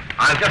 Blint,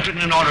 I've just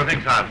written an order of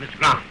exile to Mr.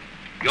 Granton.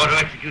 You're to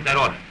execute that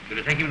order. You're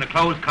to take him in a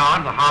closed car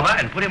to the harbor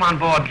and put him on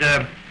board,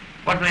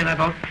 what's the name of that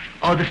boat?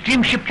 Oh, the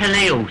steamship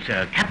Calais,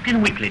 sir.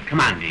 Captain Wicklet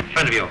commanding.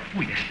 Friend of yours.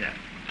 Oh, yes, sir.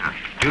 Now,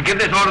 you give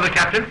this order to the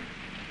captain,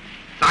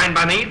 signed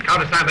by me,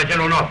 countersigned by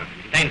General Northrop.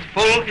 It contains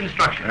full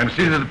instructions. And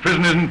see that the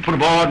prisoner isn't put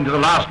aboard until the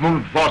last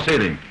moment before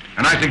sailing.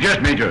 And I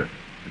suggest, Major,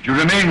 that you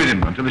remain with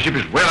him until the ship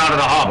is well out of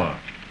the harbor.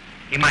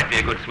 He might be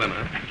a good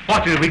swimmer.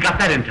 Fortunately, we got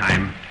that in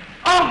time.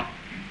 Oh,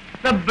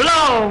 the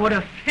blow would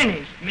have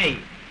finished me.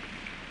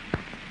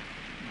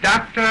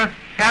 Dr.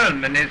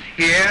 Feldman is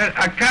here,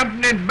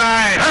 accompanied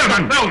by...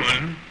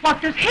 Feldman?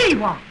 What does he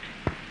want?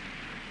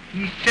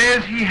 He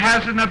says he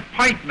has an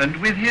appointment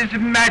with His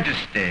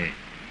Majesty.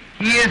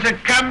 He is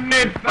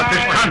accompanied by... But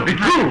this can't be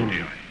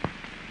true.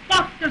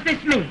 What does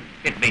this mean?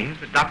 It means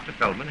that Dr.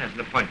 Feldman has an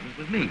appointment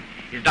with me.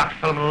 Is Dr.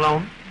 Feldman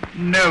alone?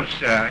 No,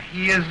 sir,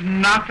 he is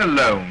not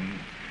alone.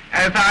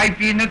 As I've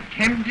been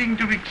attempting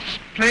to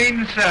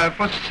explain, sir,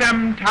 for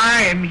some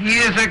time, he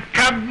is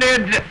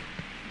accompanied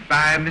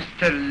by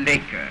Mr.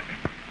 Laker.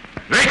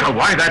 Laker,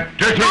 why that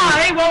dirty...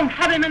 I won't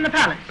have him in the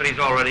palace. But he's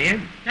already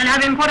in. Then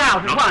have him put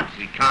out No, at once.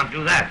 we can't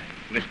do that.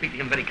 We must speak to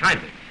him very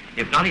kindly.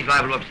 If not, he's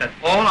liable to upset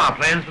all our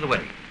plans for the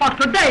wedding. What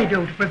could they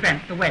do to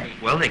prevent the wedding?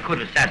 Well, they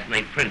could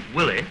assassinate Prince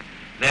Willie,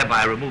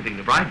 thereby removing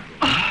the bridegroom.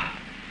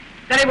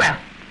 Very well.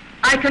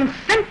 I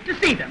consent to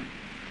see them,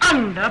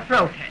 under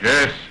protest.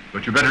 Yes,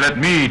 but you better let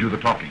me do the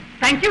talking.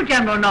 Thank you,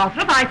 General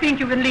Northrop. I think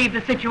you can leave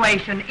the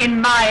situation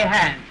in my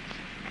hands.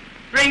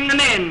 Bring them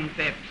in,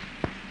 Phipps.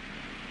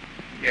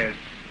 Yes,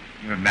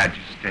 Your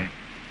Majesty.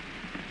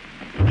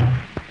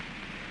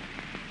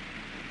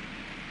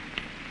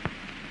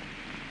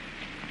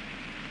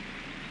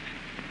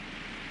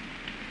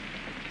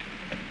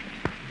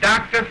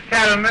 Dr.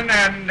 Fellman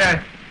and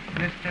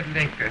Mr.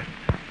 Laker.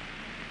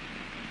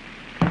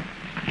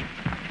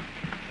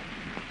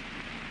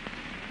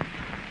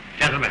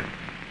 Gentlemen,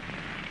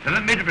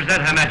 permit me to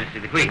present Her Majesty,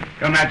 the Queen.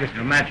 Your Majesty,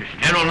 Your Majesty.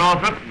 General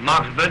Northrop,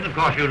 Marquis of Birten, of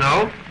course you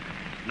know.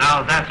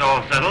 Now that's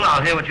all settled,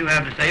 I'll hear what you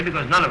have to say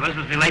because none of us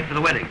must be late for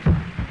the wedding.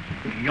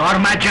 Your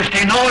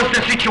Majesty knows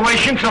the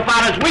situation so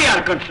far as we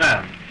are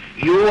concerned.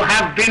 You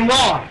have been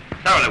warned.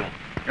 Thoroughly warned.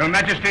 Your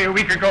Majesty, a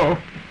week ago,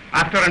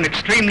 after an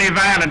extremely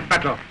violent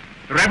battle,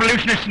 the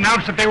revolutionists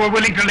announced that they were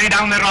willing to lay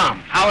down their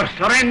arms. Our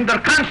surrender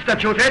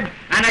constituted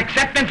an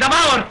acceptance of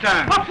our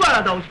terms. What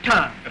were those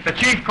terms? That the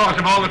chief cause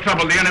of all the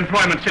trouble, the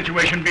unemployment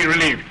situation, be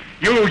relieved.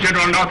 You,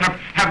 General Northrop,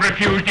 have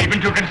refused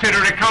even to consider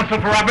a council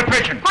for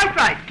arbitration. Quite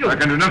right, too. I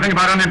can do nothing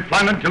about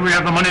unemployment till we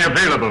have the money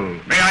available.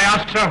 May I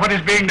ask, sir, what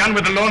is being done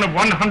with the loan of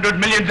 $100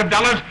 million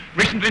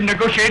recently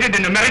negotiated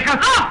in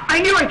America? Ah, I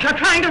knew it. You're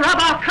trying to rob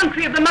our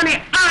country of the money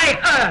I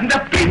earned.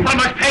 The people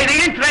must pay the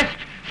interest.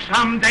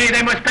 Someday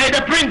they must pay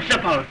the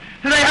principal.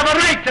 They have a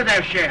right to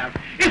their share.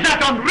 Is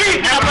that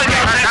unreasonable,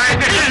 Your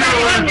Majesty? Is that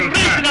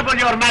unreasonable,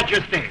 Your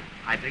Majesty?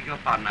 I beg your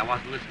pardon, I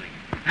wasn't listening.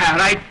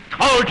 I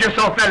told you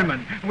so,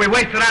 Fellman. We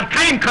wasted our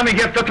time coming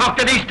here to talk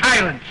to these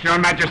tyrants. Your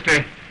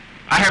Majesty,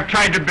 I have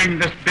tried to bring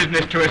this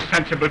business to a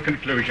sensible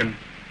conclusion.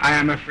 I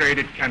am afraid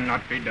it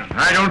cannot be done.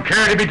 I don't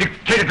care to be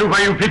dictated to by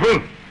you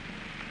people.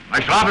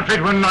 I shall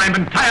arbitrate when I'm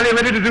entirely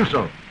ready to do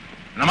so.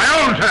 And on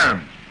my own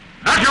terms,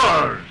 not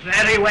yours.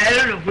 Very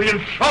well. We'll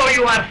show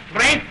you our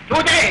strength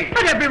today.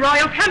 But every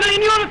royal family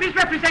in Europe is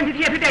represented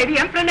here today. The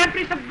Emperor and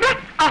Empress of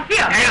Grec are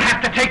here. They'll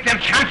have to take their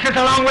chances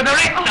along with the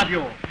rest of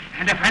you.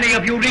 And if any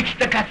of you reach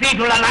the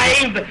cathedral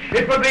alive,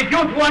 it will be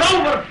due to an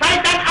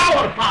oversight on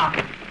our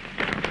part.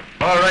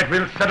 All right,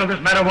 we'll settle this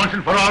matter once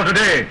and for all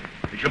today.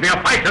 It shall be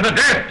a fight to the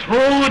death. To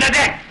the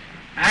death.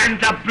 And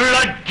the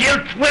blood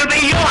guilt will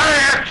be yours.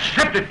 I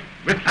accept it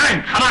with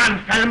thanks. Come on,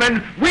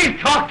 Fellman. We've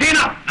talked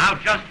enough. Now,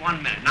 just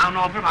 1 minute. Now,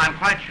 Northrop, I'm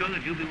quite sure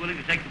that you'll be willing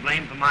to take the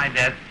blame for my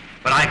death,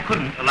 but I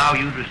couldn't allow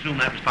you to assume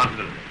that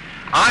responsibility.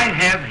 I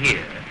have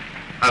here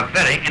a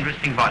very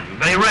interesting volume, a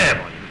very rare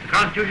volume. It's the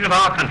Constitution of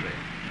our country.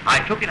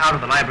 I took it out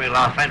of the library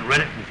last night and read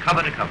it from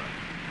cover to cover.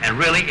 And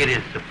really, it is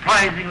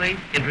surprisingly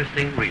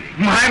interesting reading.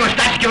 I must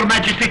ask Your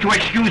Majesty to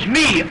excuse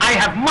me. I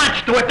have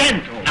much to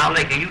attend to. Now,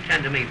 Laker, you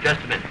tend to me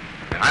just a minute.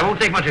 I won't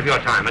take much of your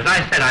time. As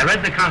I said, I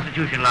read the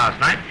Constitution last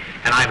night,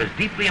 and I was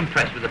deeply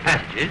impressed with the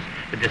passages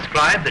that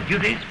describe the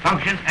duties,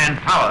 functions, and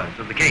powers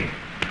of the king.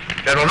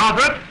 General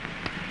Northrop,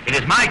 it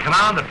is my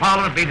command that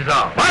Parliament be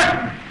dissolved.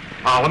 What?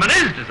 Parliament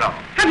is dissolved.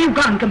 Have you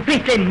gone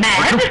completely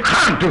mad? You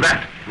can't do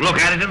that. Look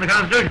at it in the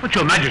Constitution. But,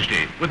 Your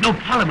Majesty, with no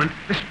Parliament,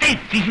 the state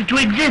ceases to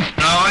exist.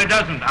 No, it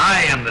doesn't.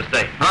 I am the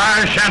state.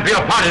 I shan't be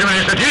a party to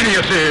any such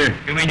idiocy.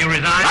 You mean you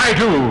resign? I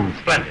do.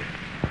 Splendid.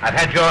 I've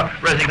had your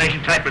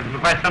resignation typewritten for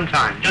quite some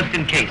time, just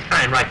in case.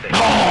 Sign right there.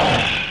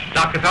 Oh.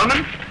 Dr.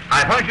 Fellman,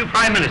 I appoint you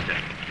Prime Minister.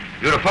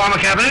 You reform a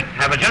cabinet,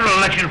 have a general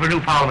election for a new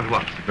Parliament at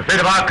once. The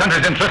fate of our country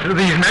is entrusted to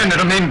these men.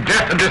 It'll mean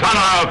death and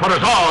dishonor for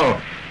us all.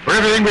 For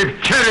everything we've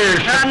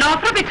cherished.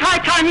 Northrop, it's high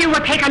time you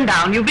were taken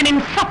down. You've been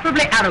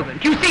insufferably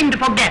arrogant. You seem to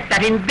forget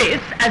that in this,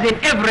 as in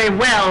every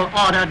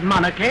well-ordered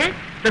monarchy,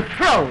 the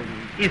throne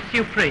is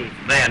supreme.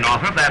 There,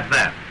 Northrop, that's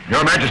that.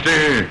 Your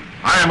Majesty,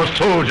 I am a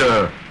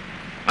soldier.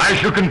 I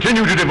shall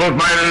continue to devote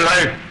my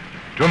life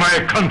to my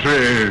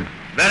country.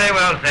 Very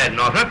well said,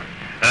 Northrop.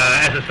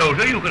 As a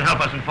soldier, you can help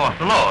us enforce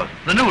the laws,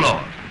 the new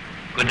laws.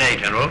 Good day,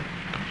 General.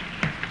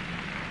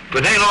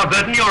 Good day, Lord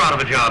Birten. You're out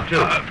of a job,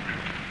 too.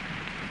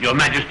 Your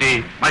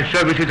Majesty, my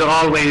services are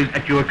always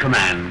at your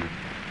command.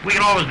 We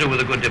can always do with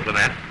a good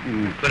diplomat.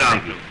 Good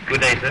afternoon.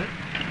 Good day, sir.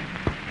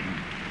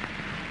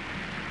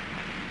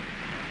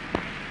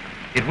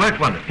 It worked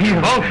wonderfully. You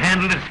both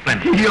handled it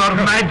splendidly. Your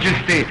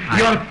Majesty,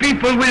 your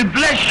people will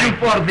bless you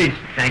for this.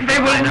 They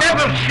will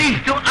never cease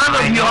to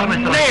honor your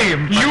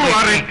name. You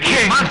are a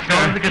king,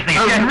 sir.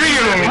 A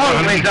real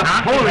always a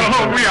holy.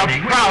 Oh, we are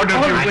proud of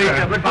you,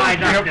 sir. Goodbye,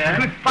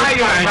 Doctor. Goodbye,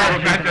 Your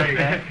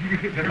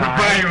Majesty.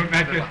 Goodbye, Your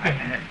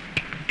Majesty.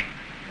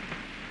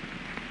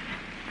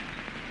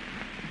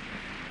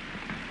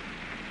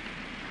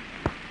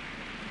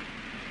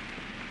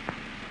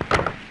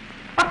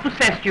 What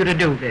possessed you to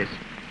do this?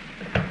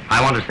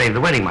 I want to save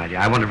the wedding, my dear.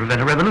 I want to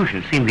prevent a revolution.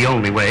 It seemed the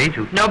only way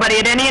to... Nobody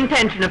had any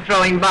intention of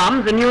throwing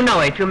bombs, and you know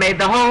it. You made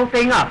the whole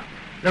thing up.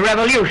 The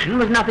revolution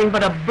was nothing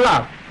but a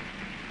bluff.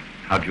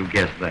 How'd you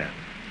guess that?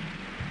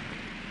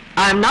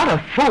 I'm not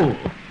a fool.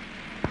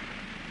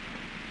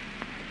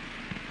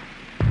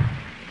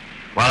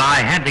 Well, I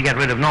had to get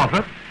rid of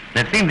Northrop,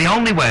 and it seemed the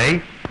only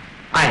way.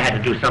 I had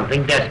to do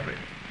something desperate.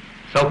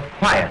 So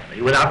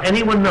quietly, without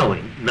anyone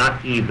knowing,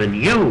 not even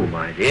you,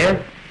 my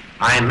dear,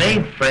 I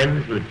made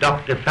friends with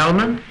Dr.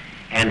 Fellman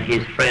and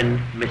his friend,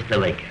 Mr.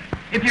 Laker.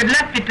 If you'd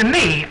left it to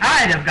me,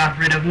 I'd have got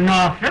rid of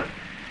Northrop,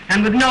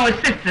 and with no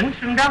assistance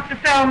from Dr.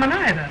 Fellman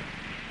either.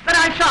 But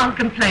I shan't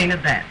complain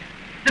of that.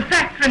 The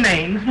fact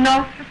remains,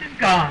 Northrop is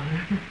gone.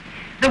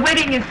 The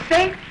wedding is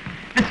safe,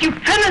 the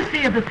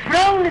supremacy of the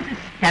throne is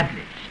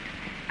established,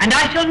 and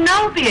I shall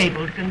now be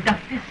able to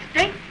conduct this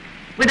state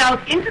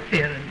without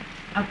interference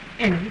of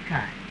any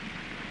kind.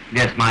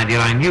 Yes, my dear,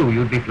 I knew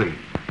you'd be pleased.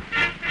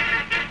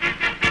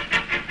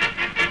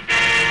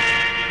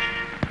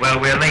 Well,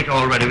 we're late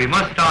already. We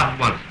must start at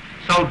once.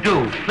 So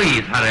do,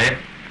 please, hurry.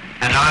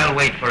 And I'll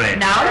wait for Ed.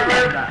 Now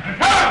remember,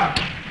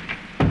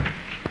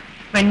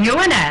 when you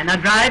and Anne are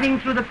driving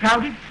through the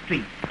crowded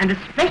streets, and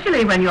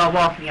especially when you're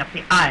walking up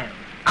the aisle,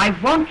 I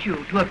want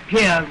you to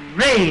appear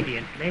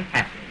radiantly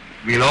happy.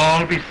 We'll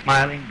all be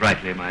smiling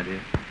brightly, my dear.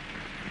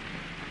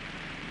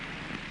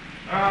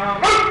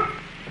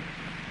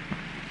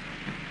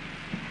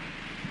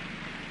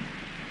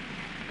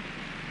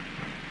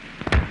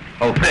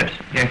 Oh, Phipps.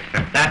 Yes,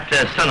 sir. That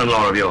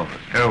son-in-law of yours.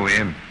 Oh,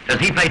 him. Does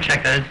he play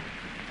checkers?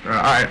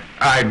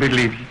 I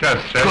believe he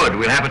does, sir. Good,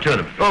 we'll have a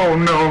tournament. Oh,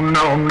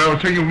 no,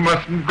 sir, you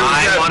mustn't do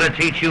I that. want to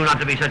teach you not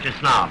to be such a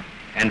snob.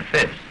 And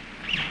Phipps.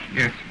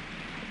 Yes.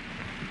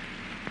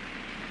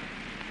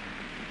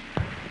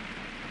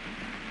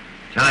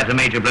 Tell that to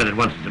Major Blend at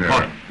once. It's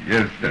important.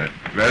 Yes, sir.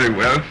 Very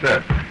well,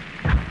 sir.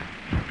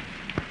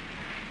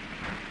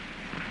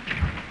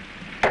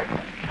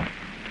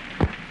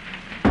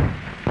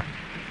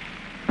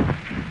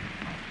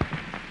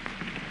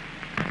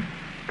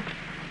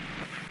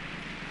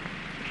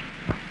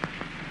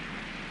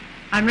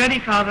 I'm ready,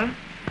 Father.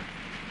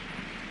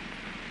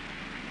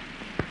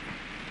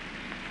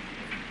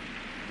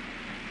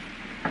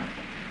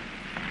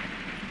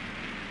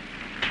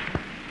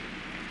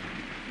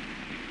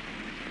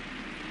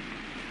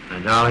 My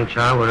darling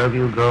child, wherever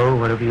you go,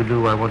 whatever you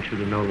do, I want you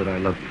to know that I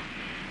love you.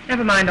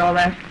 Never mind all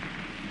that.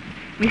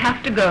 We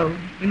have to go.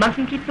 We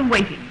mustn't keep them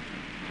waiting.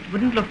 It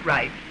wouldn't look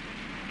right.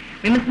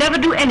 We must never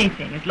do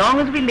anything, as long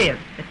as we live,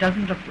 that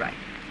doesn't look right.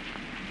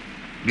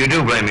 You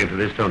do blame me for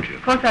this, don't you?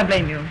 Of course I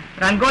blame you,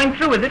 but I'm going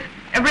through with it,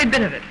 every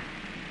bit of it.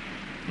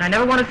 And I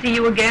never want to see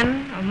you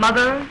again, or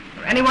Mother,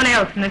 or anyone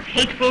else in this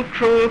hateful,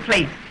 cruel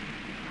place.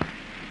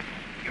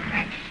 Your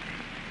Majesty.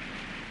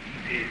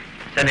 He did.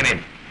 Send him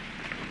in.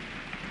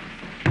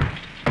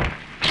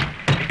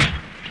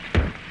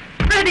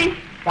 Freddie!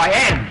 Why,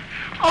 Anne.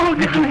 Oh,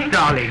 darling.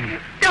 Darling.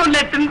 Don't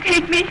let them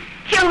take me.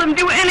 Kill them,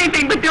 do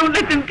anything, but don't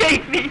let them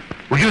take me.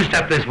 Would you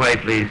step this way,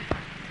 please?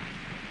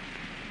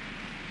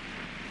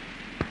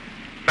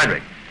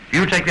 Frederick, do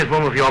you take this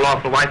woman for your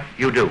lawful wife?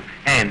 You do.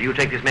 And do you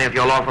take this man for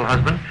your lawful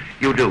husband?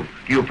 You do.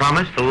 Do you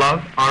promise to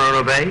love, honor,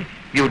 and obey?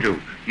 You do.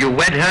 You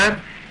wed her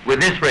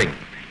with this ring.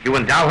 You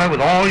endow her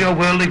with all your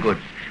worldly goods.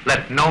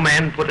 Let no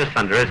man put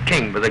asunder. As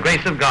king, by the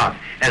grace of God,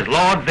 as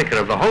Lord Vicar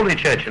of the Holy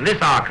Church in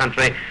this our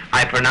country,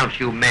 I pronounce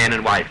you man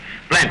and wife.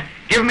 Blent,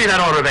 give me that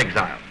order of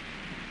exile.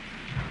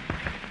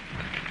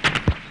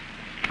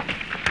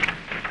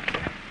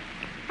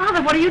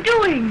 Father, what are you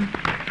doing?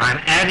 I'm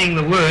adding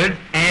the word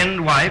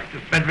and wife to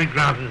Frederick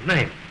Granton's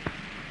name.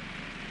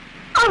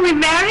 Are we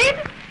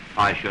married?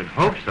 I should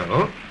hope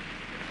so.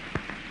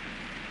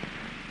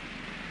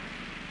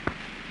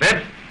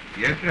 Phipps,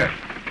 Yes, sir.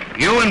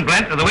 you and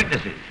Blent are the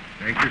witnesses.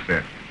 Thank you,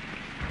 sir.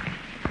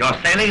 You're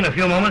sailing in a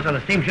few moments on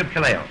the steamship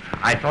Kaleo.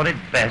 I thought it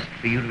best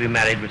for you to be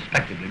married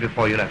respectably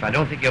before you left. I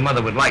don't think your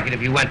mother would like it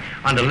if you went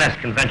under less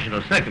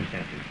conventional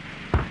circumstances.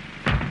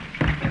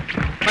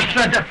 But,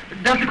 sir,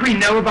 does the Queen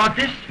know about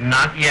this?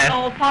 Not yet,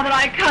 Oh, Father,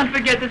 I can't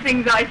forget the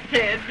things I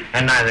said.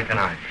 and neither can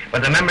I.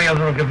 But the memory of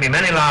them will give me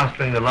many laughs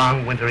during the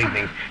long winter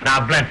evenings.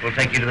 Now, Blent will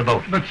take you to the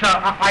boat. But, sir,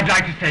 I'd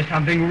like to say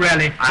something,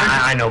 really.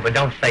 I know, but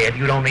don't say it.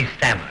 You'd only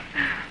stammer.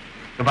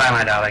 Goodbye,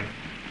 my darling.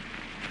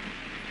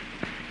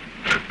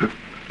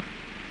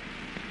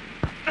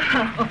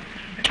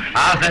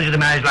 I'll send you the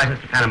marriage license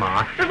to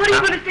Panama. But what are you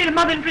going to say to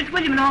Mother and Prince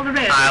William and all the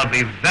rest? I'll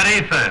be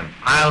very firm.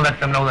 I'll let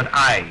them know that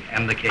I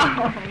am the king.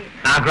 Oh.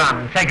 Now,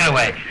 Granton, take her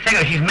away. Take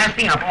her. She's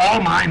messing up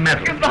all my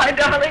medals. Goodbye,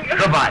 darling.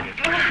 Goodbye.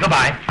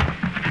 Goodbye.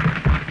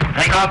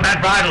 Take off that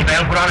bridle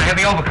veil. Put on a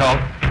heavy overcoat.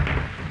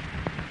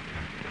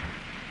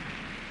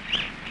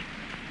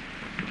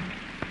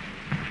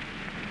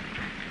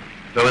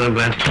 Go with him,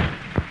 Blent.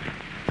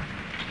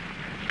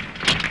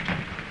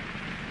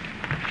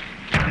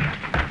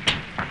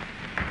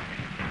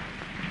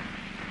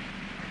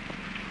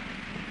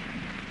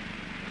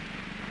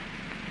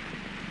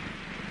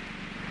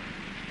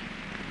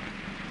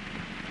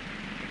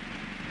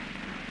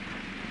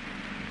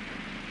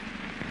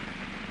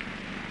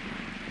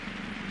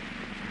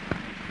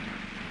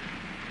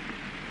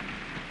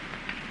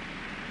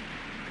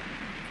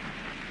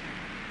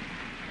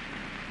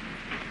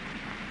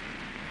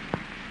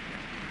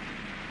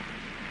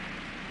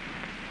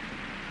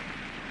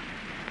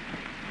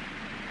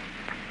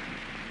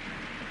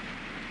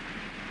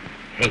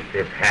 Hate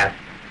this hat.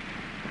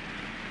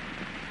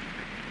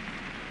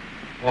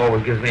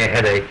 Always gives me a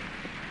headache.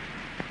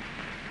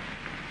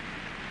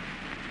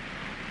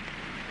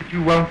 But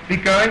you won't be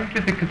going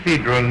to the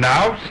cathedral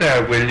now,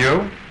 sir, will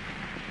you?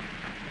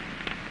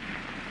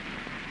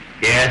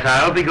 Yes,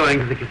 I'll be going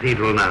to the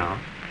cathedral now.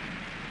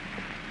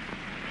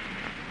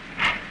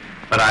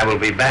 But I will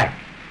be back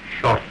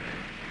shortly.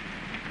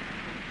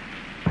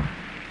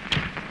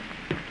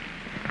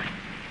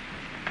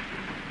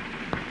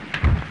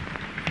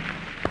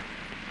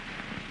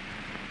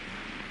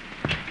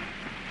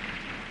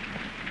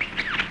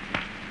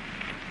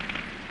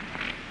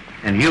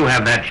 And you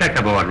have that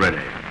checkerboard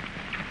ready.